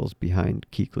tackles behind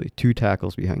Kuechly. 2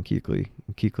 tackles behind Kuechly.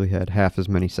 Kuechly had half as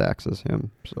many sacks as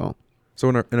him. So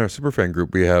in our superfan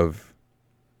group, we have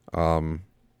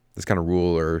this kind of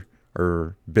rule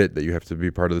or bit that you have to be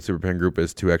part of the superfan group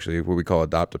is to actually what we call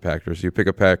adopt a Packer. So you pick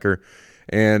a Packer,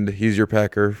 and he's your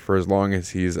Packer for as long as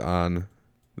he's on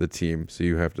the team. So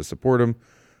you have to support him,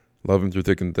 love him through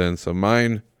thick and thin. So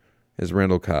mine is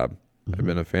Randall Cobb. Mm-hmm. I've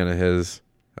been a fan of his.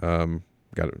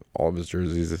 Got all of his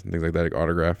jerseys and things like that, like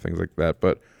autograph, things like that.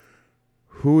 But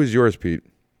who is yours, Pete?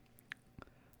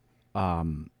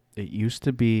 It used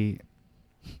to be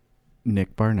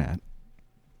Nick Barnett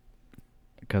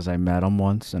because I met him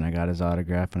once and I got his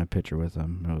autograph and a picture with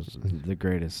him. It was the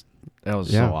greatest. That was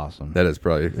so awesome. That is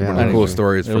probably one of the coolest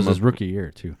stories. It was his rookie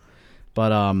year too. But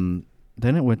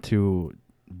then it went to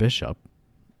Bishop.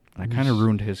 I kind of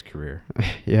ruined his career.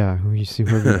 Yeah, you see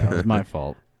where That was my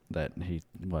fault that he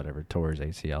tore his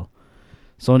ACL.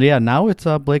 So yeah, now it's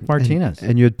Blake Martinez.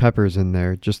 And you had Peppers in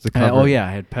there just to cover. Oh yeah,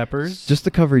 I had Peppers. Just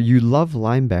to cover. You love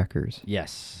linebackers.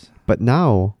 Yes. But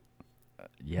now,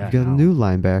 yeah, you got a new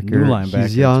linebacker.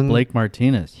 He's young. It's Blake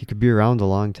Martinez. He could be around a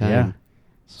long time. Yeah.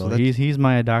 So he's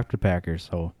my adopted Packer.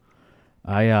 So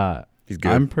he's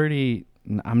good.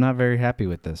 I'm not very happy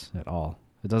with this at all.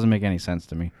 It doesn't make any sense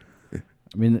to me.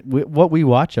 I mean, what we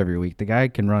watch every week, the guy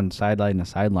can run sideline to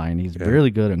sideline. He's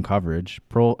really good in coverage.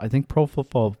 I think Pro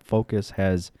Football Focus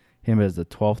has him as the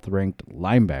 12th ranked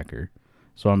linebacker.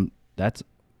 So I'm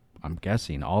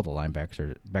guessing all the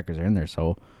linebackers are in there.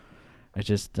 So it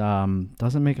just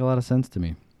doesn't make a lot of sense to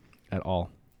me at all.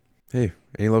 Hey,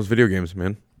 and he loves video games,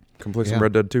 man. Come play some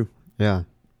Red Dead 2. Yeah.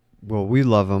 Well, we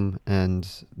love him, and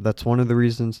that's one of the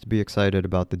reasons to be excited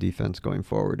about the defense going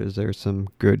forward. Is there's some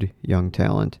good young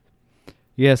talent.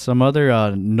 Yeah, some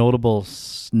other notable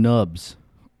snubs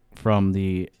from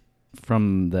the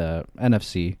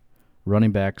NFC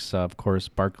running backs. Of course,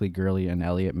 Barkley, Gurley, and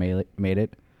Elliott made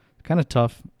it. Kind of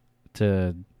tough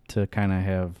to kind of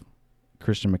have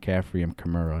Christian McCaffrey and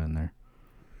Kamara in there.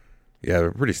 Yeah,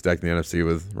 they're pretty stacked in the NFC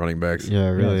with running backs. Yeah,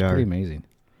 really it's are. Pretty amazing.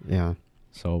 Yeah.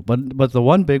 So, but the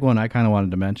one big one I kind of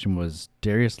wanted to mention was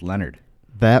Darius Leonard.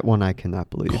 That one I cannot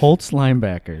believe. Colts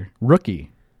linebacker,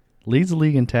 rookie. Leads the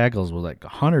league in tackles with like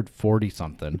 140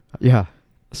 something. Yeah.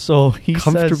 So he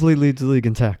comfortably leads the league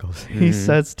in tackles. He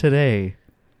says today,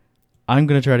 I'm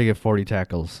going to try to get 40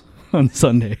 tackles on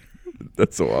Sunday.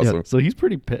 That's so awesome. Yeah. So he's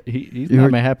pretty he's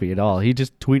not happy at all. He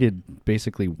just tweeted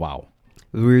basically, wow.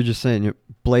 We were just saying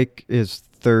Blake is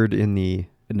third in the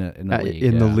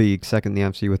league, second in the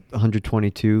NFC with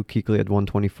 122. Kuechly had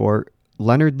 124.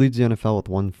 Leonard leads the NFL with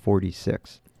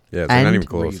 146. Yeah, they're not even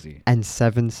close. And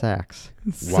 7 sacks.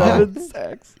 Wow. 7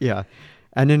 sacks. Yeah.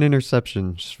 And an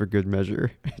interception, just for good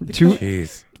measure.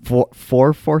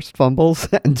 Four forced fumbles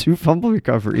and 2 fumble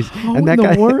recoveries. How and in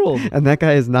the world? And that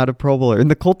guy is not a Pro Bowler.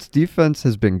 And the Colts defense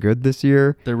has been good this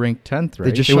year. They're ranked 10th, right?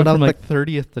 They just went shut from out like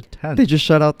 30th to 10th. They just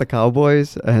shut out the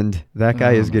Cowboys, and that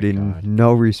guy is getting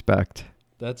no respect.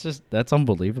 That's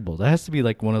unbelievable. That has to be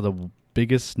like one of the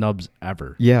biggest snubs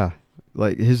ever. Yeah.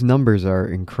 Like, his numbers are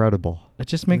incredible. It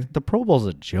just makes the Pro Bowl's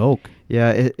a joke.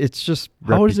 Yeah, it's just...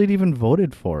 How is it even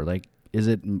voted for? Like, is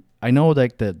it... I know,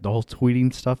 like, the whole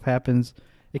tweeting stuff happens.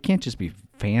 It can't just be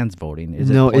fans voting. Is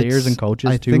it players and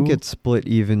coaches, too? I think it's split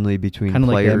evenly between Kinda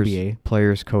players, like NBA.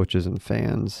 players, coaches, and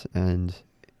fans. And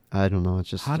I don't know. It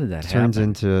just How did that turns happen?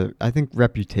 into. I think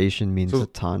reputation means So- a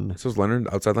ton. So is Leonard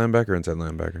outside linebacker or inside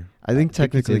linebacker? I think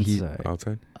technically he's he. inside.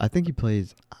 Outside. I think he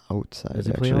plays outside. Does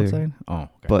he actually. play outside? Oh, okay.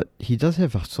 But he does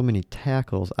have so many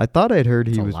tackles. I thought I'd heard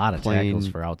it's he a was lot of playing tackles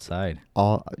for outside.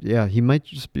 all. Yeah, he might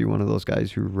just be one of those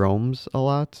guys who roams a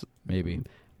lot. Maybe.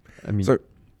 I mean, So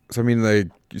I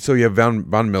mean, so you have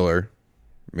Von Miller,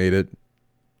 made it.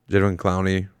 Jadon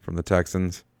Clowney from the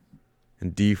Texans,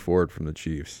 and D Ford from the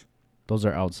Chiefs. Those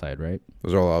are outside, right?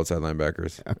 Those are all outside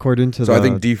linebackers. according to So the, I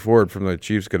think D Ford from the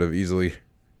Chiefs could have easily.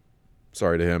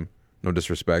 Sorry to him, no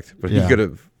disrespect, but Yeah. he could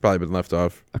have probably been left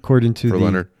off. according to for the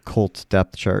Leonard. Colts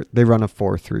depth chart, they run a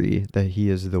 4-3. That he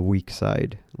is the weak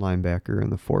side linebacker in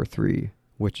the 4-3,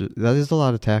 that is a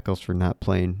lot of tackles for not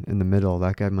playing in the middle.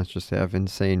 That guy must just have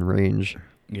insane range.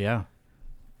 Yeah.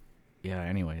 Yeah.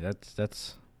 Anyway,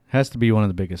 that's has to be one of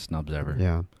the biggest snubs ever.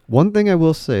 Yeah. One thing I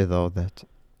will say though that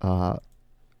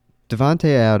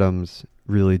Devontae Adams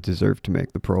really deserved to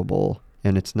make the Pro Bowl,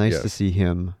 and it's nice to Yes. see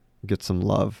him get some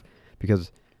love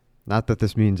because not that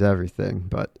this means everything,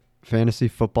 but fantasy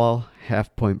football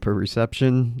half point per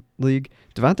reception league,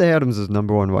 Devontae Adams is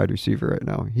number one wide receiver right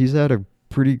now. He's had a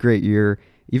pretty great year.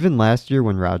 Even last year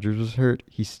when Rodgers was hurt,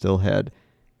 he still had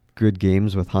good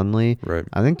games with Hundley. Right.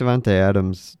 I think Devontae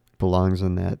Adams belongs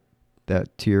in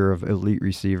that tier of elite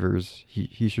receivers.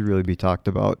 He should really be talked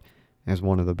about as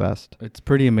one of the best. It's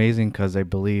pretty amazing because I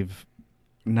believe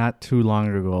not too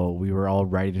long ago we were all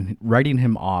writing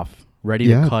him off, ready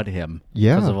Yeah. to cut him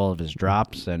Yeah. because of all of his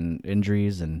drops and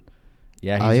injuries, and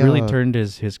yeah, I, he's really turned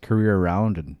his career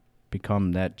around and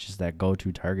become that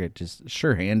go-to target, just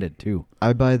sure-handed too.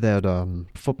 I buy that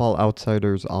Football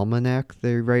Outsiders Almanac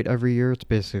they write every year. It's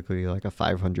basically like a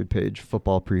 500-page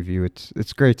football preview.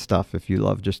 It's great stuff if you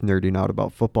love just nerding out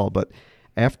about football. But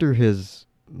after his,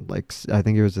 I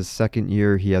think it was his second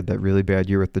year, he had that really bad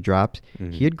year with the drops.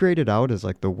 Mhm. He had graded out as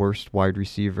like the worst wide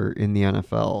receiver in the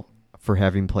NFL for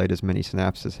having played as many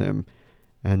snaps as him.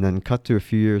 And then cut to a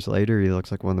few years later, he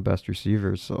looks like one of the best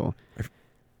receivers. So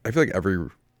I feel like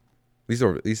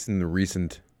at least in the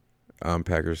recent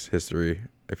Packers history,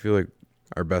 I feel like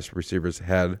our best receivers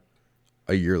had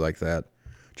a year like that.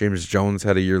 James Jones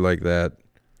had a year like that.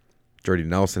 Jordy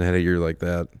Nelson had a year like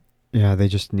that. yeah, they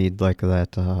just need like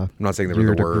that. I'm not saying they were year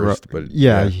the to grow- worst, but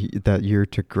yeah, that year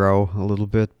to grow a little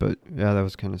bit. But yeah, that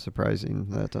was kind of surprising.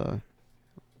 That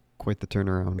quite the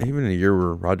turnaround. Even in a year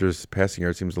where Rodgers' passing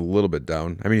yard seems a little bit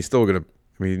down. I mean, he's still gonna.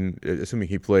 I mean, assuming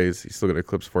he plays, he's still gonna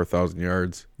eclipse 4,000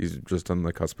 yards. He's just on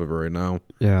the cusp of it right now.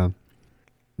 Yeah,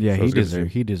 Yeah, So he it's good to see.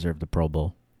 he deserved the Pro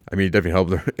Bowl. I mean, he definitely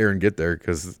helped Aaron get there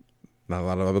because not a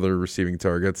lot of other receiving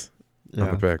targets on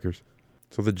yeah. the Packers.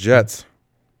 So the Jets,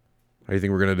 how do you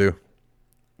think we're gonna do?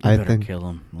 They I better think- kill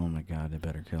him. Oh my God, they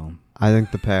better kill him. I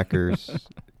think the Packers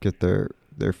get their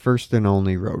first and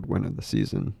only road win of the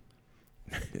season.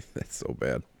 That's so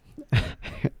bad.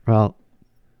 Well,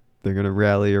 they're gonna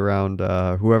rally around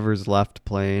whoever's left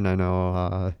playing. I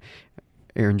know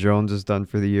Aaron Jones is done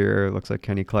for the year. It looks like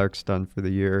Kenny Clark's done for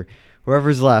the year.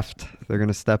 Whoever's left, they're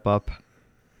gonna step up.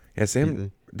 Yeah,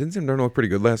 didn't Sam Darnold look pretty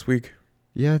good last week?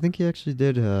 Yeah, I think he actually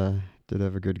did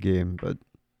have a good game, but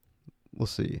we'll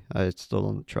see. I still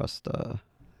don't trust. I'm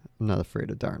not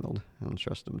afraid of Darnold. I don't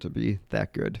trust him to be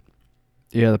that good.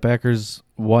 Yeah, the Packers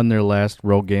won their last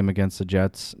road game against the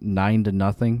Jets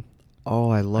 9-0. Oh,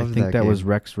 I love I think that game. was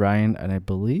Rex Ryan, and I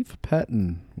believe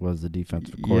Patton was the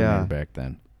defensive coordinator Yeah. back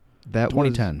then. that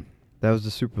 2010. That was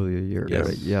the Super Bowl year, Yes.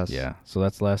 right? Yes. Yeah, so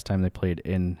that's the last time they played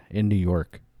in New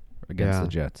York against Yeah. the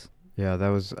Jets. Yeah, that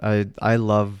was. I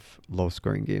love low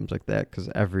scoring games like that because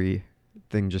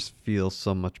everything just feels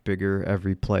so much bigger.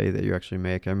 Every play that you actually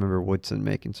make. I remember Woodson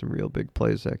making some real big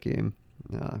plays that game.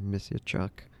 I miss you,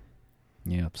 Chuck.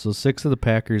 Yeah, so 6 of the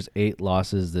Packers' 8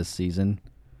 losses this season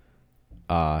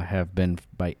have been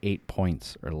by 8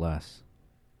 points or less,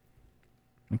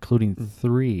 including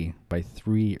 3 by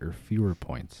 3 or fewer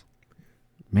points.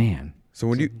 Man, So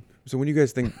when you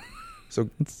guys think, so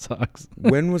it sucks.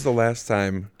 when was the last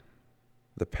time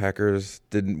the Packers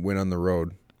didn't win on the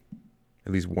road?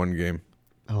 At least one game.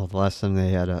 Oh, the last time they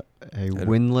had a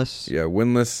winless. Yeah,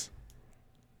 winless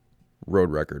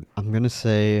road record. I'm gonna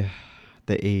say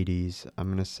the 80s. I'm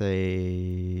gonna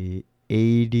say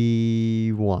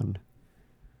 81.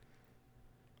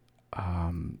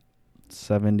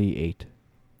 78.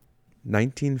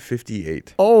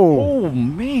 1958. Oh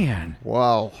man.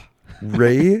 Wow.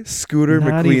 Ray Scooter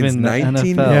Not McLean's even the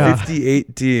NFL.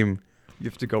 1958 team, You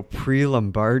have to go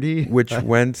pre-Lombardi. which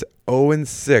went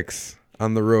 0-6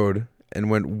 on the road and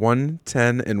went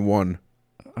 1-10-1.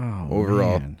 Oh,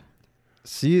 Overall. man.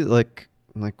 See, like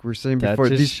Like we're saying That before,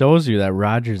 just shows you that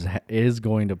Rodgers is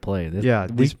going to play. Yeah,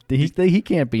 he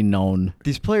can't be known.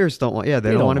 these players don't want. Yeah,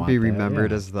 they don't don't want to be want that,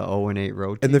 remembered yeah. as the 0-8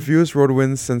 road team. And the fewest road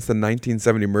wins since the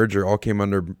 1970 merger all came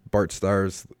under Bart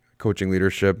Starr's coaching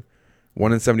leadership.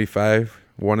 1 in 75,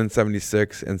 1 in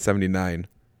 76, and 79.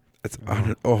 It's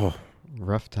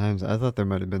rough times. I thought there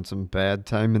might have been some bad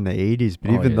time in the 80s,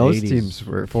 but Oh, even yeah, those 80s, teams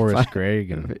were Forrest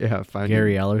Gregg and finding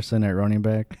Gary Ellerson at running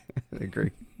back. a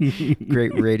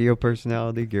great radio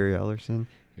personality, Gary Ellerson.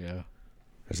 Yeah.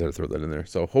 I just had to throw that in there.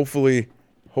 So hopefully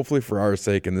for our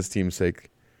sake and this team's sake,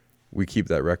 we keep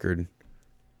that record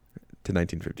to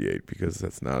 1958 because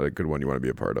that's not a good one you want to be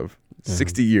a part of.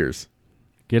 60 years.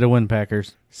 Get a win,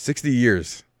 Packers. 60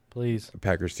 years. Please. The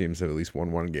Packers teams have at least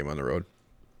won one game on the road.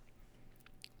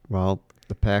 Well,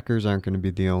 the Packers aren't going to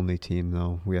be the only team,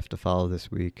 though, we have to follow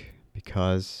this week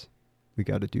because we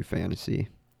got to do fantasy.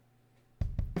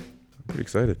 I'm pretty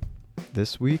excited.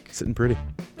 This week, Sitting pretty.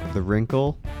 the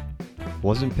wrinkle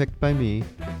wasn't picked by me.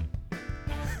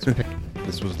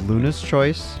 This was Luna's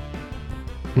choice.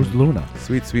 Who's Luna?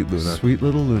 Sweet Luna. Sweet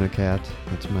little Luna cat.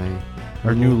 That's my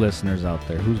Our new listeners out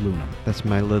there. Who's Luna? That's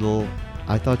my little.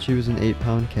 I thought she was an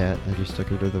 8-pound cat. I just took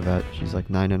her to the vet. She's like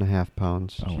 9.5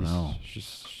 pounds. Oh, no.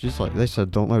 She's like, they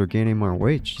said don't let her gain any more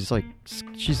weight.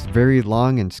 She's very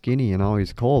long and skinny and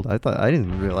always cold. I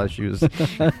didn't realize she was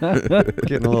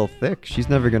getting a little thick. She's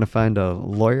never gonna find a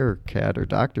lawyer cat or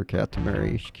doctor cat to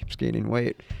marry. She keeps gaining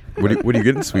weight. What are you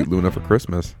getting Sweet Luna for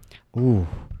Christmas? Ooh,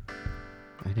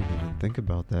 I didn't even think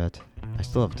about that. I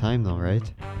still have time though,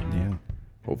 right? Yeah.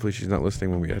 Hopefully she's not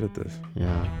listening when we edit this.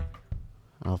 Yeah.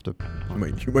 I'll have to.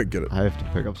 You might get it. I have to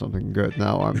pick up something good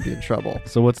now. Or I'm gonna be in trouble.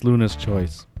 So what's Luna's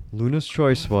choice? Luna's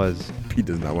choice was Pete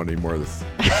does not want any more of this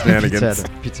shenanigans.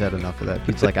 Pete's had enough of that.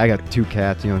 Pete's like, I got 2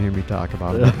 cats. You don't hear me talk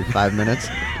about them every 5 minutes.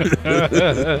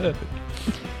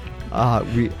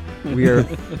 We are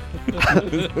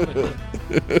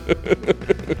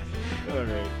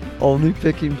only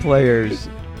picking players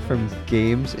from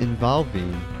games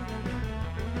involving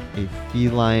a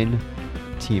feline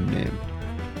team name.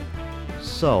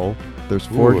 So there's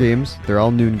 4 Ooh. games. They're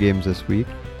all noon games this week.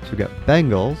 So we got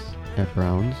Bengals at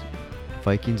Browns,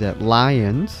 Vikings at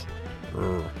Lions,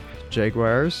 Urgh.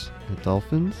 Jaguars at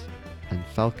Dolphins, and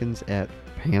Falcons at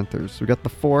Panthers. So we got the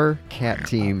 4 cat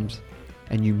teams,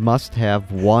 and you must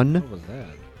have one. What was that?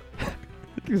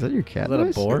 Is that your cat? Was that a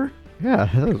noise? boar? Yeah.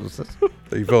 That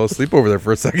You fell asleep over there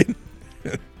for a second.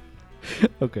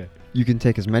 Okay. You can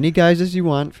take as many guys as you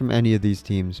want from any of these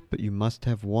teams, but you must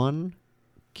have one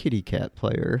kitty cat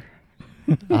player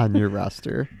on your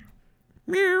roster.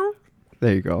 Meow.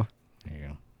 There you go.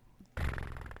 There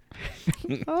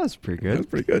you Oh, that's pretty That's good.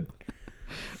 pretty good.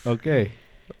 go. Okay.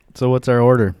 So what's our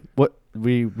order? What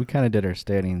we kind of did our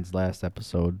standings last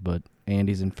episode, but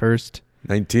Andy's in first.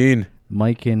 19.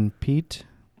 Mike and Pete,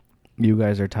 you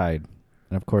guys are tied.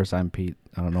 And of course I'm Pete.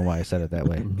 I don't know why I said it that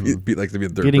way. Pete likes to be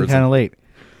in third Getting person. kind of late.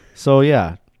 So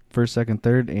yeah, first, second,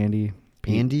 third, Andy,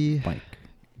 Pete, Andy Mike.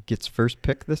 gets first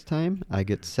pick this time. I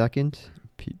get second.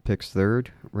 Pete picks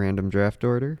third. Random draft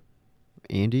order.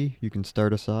 Andy, you can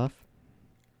start us off.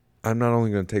 I'm not only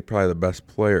going to take probably the best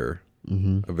player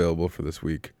Mm-hmm. available for this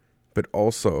week, but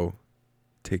also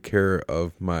take care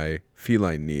of my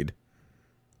feline need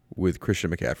with Christian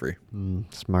McCaffrey.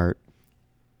 Smart.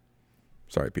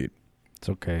 Sorry, Pete. It's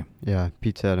okay. Yeah,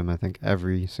 Pete's had him, I think,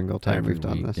 every single time Every we've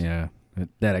done week, this. Yeah,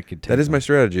 that I could take. That is my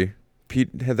strategy.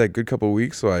 Pete had that good couple of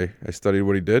weeks, so I studied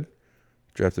what he did,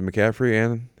 drafted McCaffrey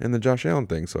and the Josh Allen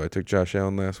thing. So I took Josh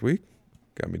Allen last week,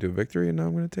 got me to a victory, and now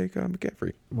I'm going to take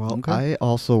McCaffrey. Well, Okay. I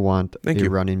also want Thank a you.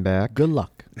 running back. Good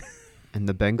luck. And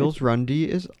the Bengals' run D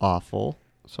is awful,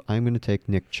 so I'm going to take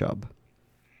Nick Chubb.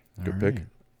 Good All pick. right.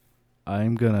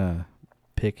 I'm gonna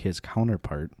pick his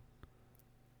counterpart,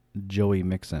 Joey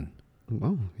Mixon.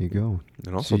 Well, there you go.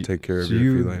 And also So take care of so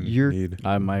your feline you're- need.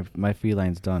 My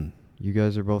feline's done. You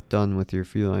guys are both done with your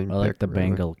feline I like pick, the really.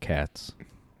 Bengal cats.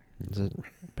 Is it?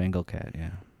 Bengal cat, yeah.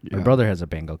 Yeah. My brother has a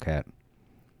Bengal cat.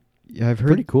 Yeah, I've heard.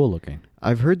 Pretty cool looking.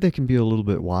 I've heard they can be a little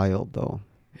bit wild, though.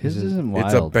 His Is it- isn't wild.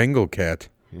 It's a Bengal cat.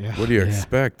 Yeah. What do you Yeah.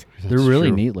 expect? They're That's really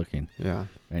true. neat looking. Yeah.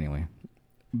 Anyway,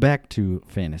 back to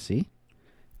fantasy.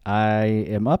 I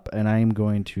am up, and I am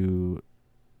going to.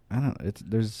 I don't.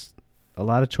 There's a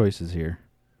lot of choices here,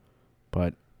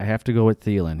 but I have to go with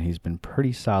Thielen. He's been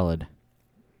pretty solid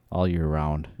all year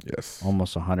round, Yes.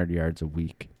 almost 100 yards a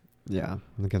week. Yeah.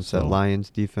 Against So- that Lions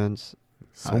defense.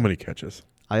 So many catches.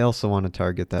 I also want to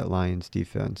target that Lions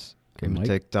defense. Okay, I'm going Mike?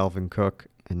 to take Dalvin Cook,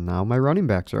 and now my running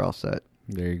backs are all set.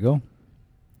 There you go.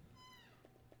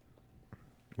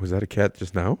 Was that a cat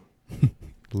just now?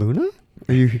 Luna?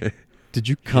 Are you? Did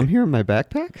you come here in my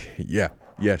backpack? Yeah.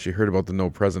 Yeah, she heard about the no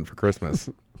present for Christmas.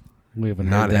 We haven't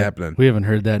Not heard that. happening. We haven't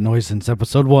heard that noise since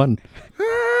episode 1.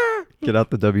 Get out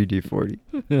the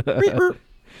WD-40.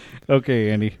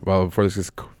 Okay, Andy. Well, before this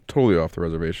is totally off the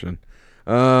reservation,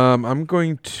 I'm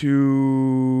going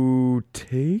to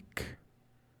take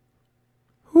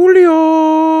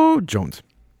Julio Jones.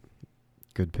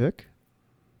 Good pick.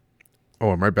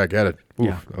 Oh, I'm right back at it. Oof,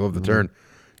 Yeah. I love the turn.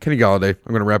 Kenny Galladay.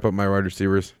 I'm going to wrap up my wide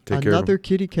receivers. Take care of Another them.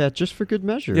 kitty cat just for good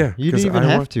measure. Yeah, You 'cause didn't even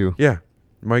I have want- to. Yeah.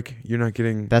 Mike, you're not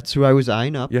getting... That's who I was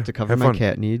eyeing up Yeah, to cover have my fun.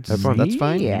 cat needs. Have fun. That's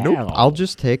fine. Yeah. Nope. I'll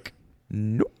just take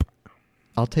Nope.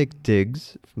 I'll take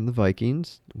Diggs from the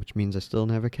Vikings, which means I still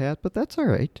don't have a cat, but that's all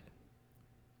right.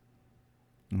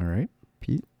 All right.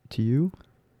 Pete, to you.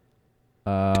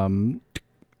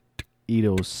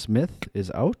 Ito Smith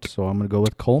is out, so I'm going to go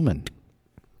with Coleman.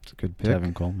 It's a good pick.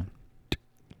 Tevin Coleman.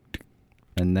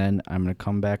 And then I'm going to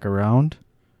come back around,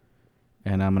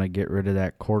 and I'm going to get rid of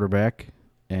that quarterback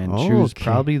and choose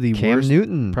probably the Cam worst.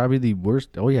 Newton. Probably the worst.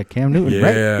 Oh, yeah, Cam Newton,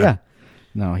 right? Yeah. Yeah.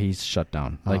 No, he's shut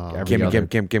down. Like every other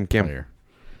Kim. player.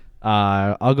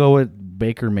 I'll go with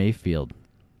Baker Mayfield.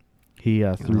 He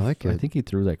threw. like I it. think he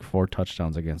threw like 4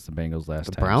 touchdowns against the Bengals last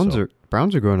The time.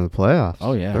 Browns are going to the playoffs.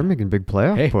 Oh, yeah. They're making a big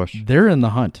playoff Hey, push. they're in the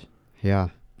hunt. Yeah.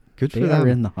 Good They for are them.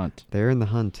 in the hunt. They're in the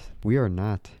hunt. We are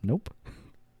not. Nope.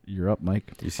 You're up,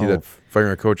 Mike. You see that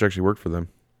firing a coach actually worked for them.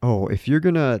 Oh, if you're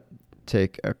going to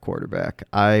take a quarterback,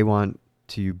 I want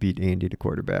to beat Andy to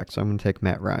quarterback, so I'm going to take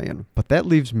Matt Ryan. But that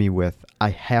leaves me with I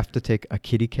have to take a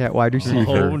kitty cat wide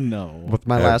receiver Oh no. with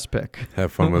my Yeah. last pick.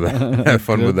 Have fun with that. Have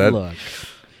fun with Good that luck.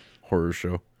 horror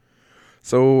show.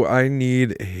 So I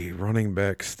need a running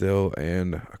back still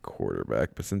and a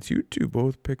quarterback. But since you two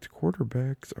both picked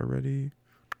quarterbacks already,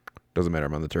 doesn't matter.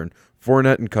 I'm on the turn.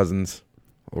 Fournette and Cousins.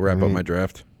 I'll wrap up Right. my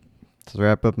draft. To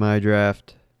wrap up my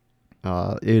draft,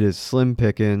 it is slim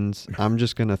pickings. I'm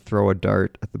just going to throw a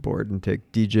dart at the board and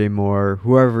take DJ Moore.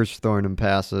 Whoever's throwing him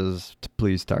passes, to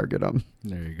please target him.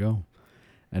 There you go.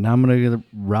 And I'm going to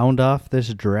round off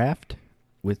this draft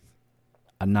with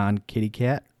a non-kitty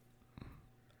cat.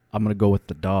 I'm going to go with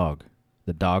the dog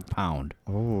pound,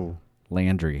 Oh,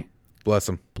 Landry. Bless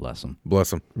him. Bless him.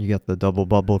 Bless him. you got the double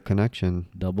bubble connection.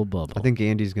 Double bubble. I think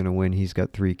Andy's going to win. He's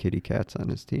got 3 kitty cats on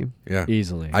his team. Yeah.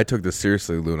 easily. I took this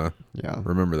seriously, Luna. Yeah.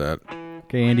 Remember that.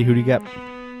 Okay, Andy, who do you got?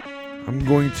 I'm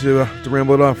going to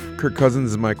ramble it off. Kirk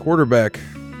Cousins is my quarterback.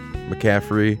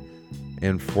 McCaffrey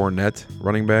and Fournette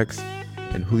running backs.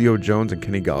 And Julio Jones and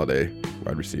Kenny Galladay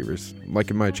wide receivers. I'm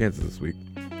liking my chances this week.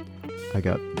 I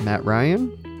got Matt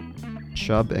Ryan,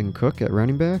 Chubb and Cook at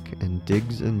running back, and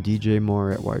Diggs and DJ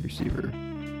Moore at wide receiver.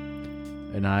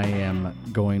 And I am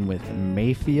going with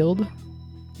Mayfield,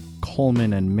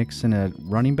 Coleman and Mixon at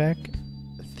running back,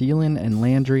 Thielen and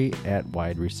Landry at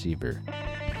wide receiver.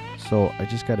 So I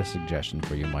just got a suggestion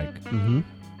for you, Mike. Mm-hmm.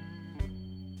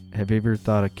 Have you ever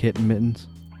thought of kitten mittens?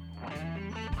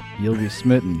 You'll be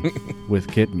smitten with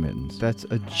kitten mittens. That's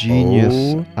a genius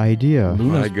Oh, idea.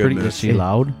 Luna's my pretty. Is goodness. she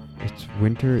loud? It's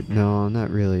winter. No,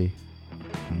 not really.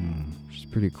 Hmm. She's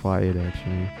pretty quiet,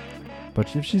 actually.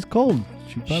 But if she's cold,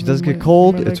 she probably does get might-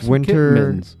 cold, might like it's some kitten winter.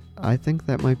 mittens. I think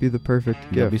that might be the perfect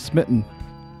You'll gift. be smitten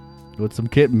with some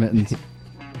kitten mittens.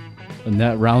 And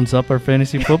that rounds up our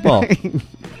fantasy football.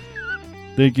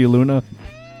 Thank you, Luna.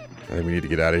 I think we need to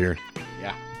get out of here.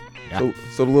 Yeah.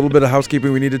 So a little bit of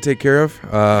housekeeping we need to take care of.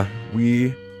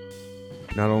 We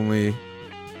not only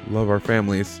love our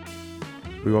families,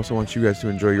 we also want you guys to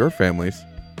enjoy your families.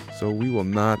 So we will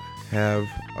not have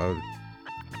a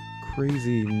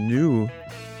crazy new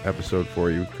episode for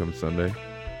you come Sunday.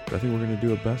 But I think we're going to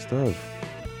do a best of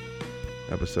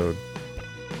episode.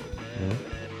 Yeah,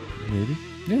 maybe.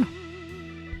 Yeah.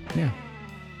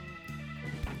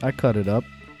 I cut it up.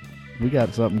 We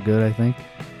got something good, I think.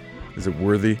 Is it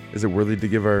worthy? Is it worthy to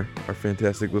give our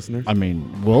fantastic listeners? I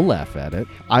mean, we'll laugh at it.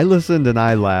 I listened and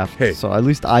I laughed, Hey. so at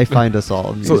least I find us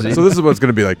all So amusing. this is what it's going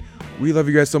to be like. We love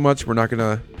you guys so much. We're not going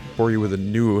to bore you with a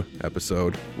new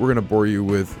episode. We're going to bore you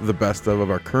with the best of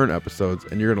our current episodes,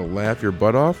 and you're going to laugh your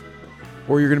butt off,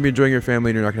 or you're going to be enjoying your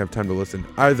family and you're not going to have time to listen.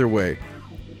 Either way,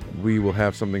 we will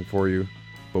have something for you,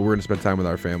 but we're going to spend time with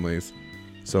our families.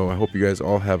 So I hope you guys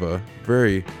all have a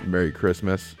very Merry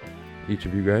Christmas, each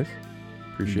of you guys.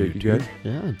 Appreciate you guys.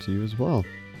 Yeah, to you as well.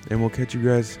 And we'll catch you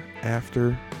guys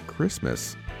after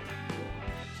Christmas.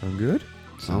 Sound good?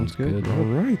 Sounds good. All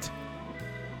right.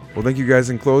 Well, thank you guys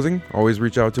in closing. Always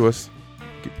reach out to us.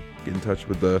 Get in touch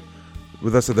with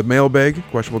us at the mailbag,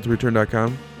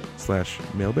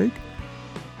 questionabletoreturn.com/mailbag.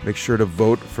 Make sure to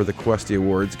vote for the Questy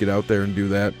Awards. Get out there and do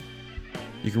that.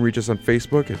 You can reach us on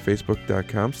Facebook at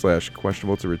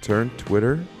facebook.com/questionabletoreturn,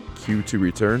 Twitter,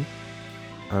 Q2Return.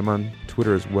 I'm on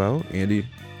Twitter as well. Andy,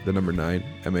 the number 9,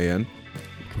 MAN.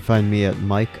 You can find me at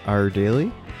Mike R.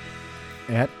 Daly.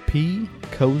 At P.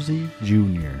 Cozy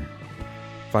Jr.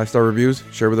 5-star reviews,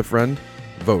 share with a friend,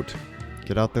 vote.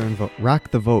 Get out there and vote.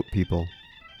 Rock the vote, people.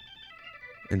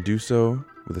 And do so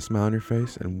with a smile on your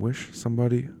face and wish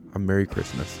somebody a Merry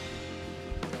Christmas.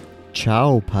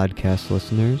 Ciao, podcast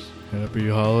listeners. Happy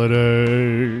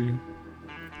holiday.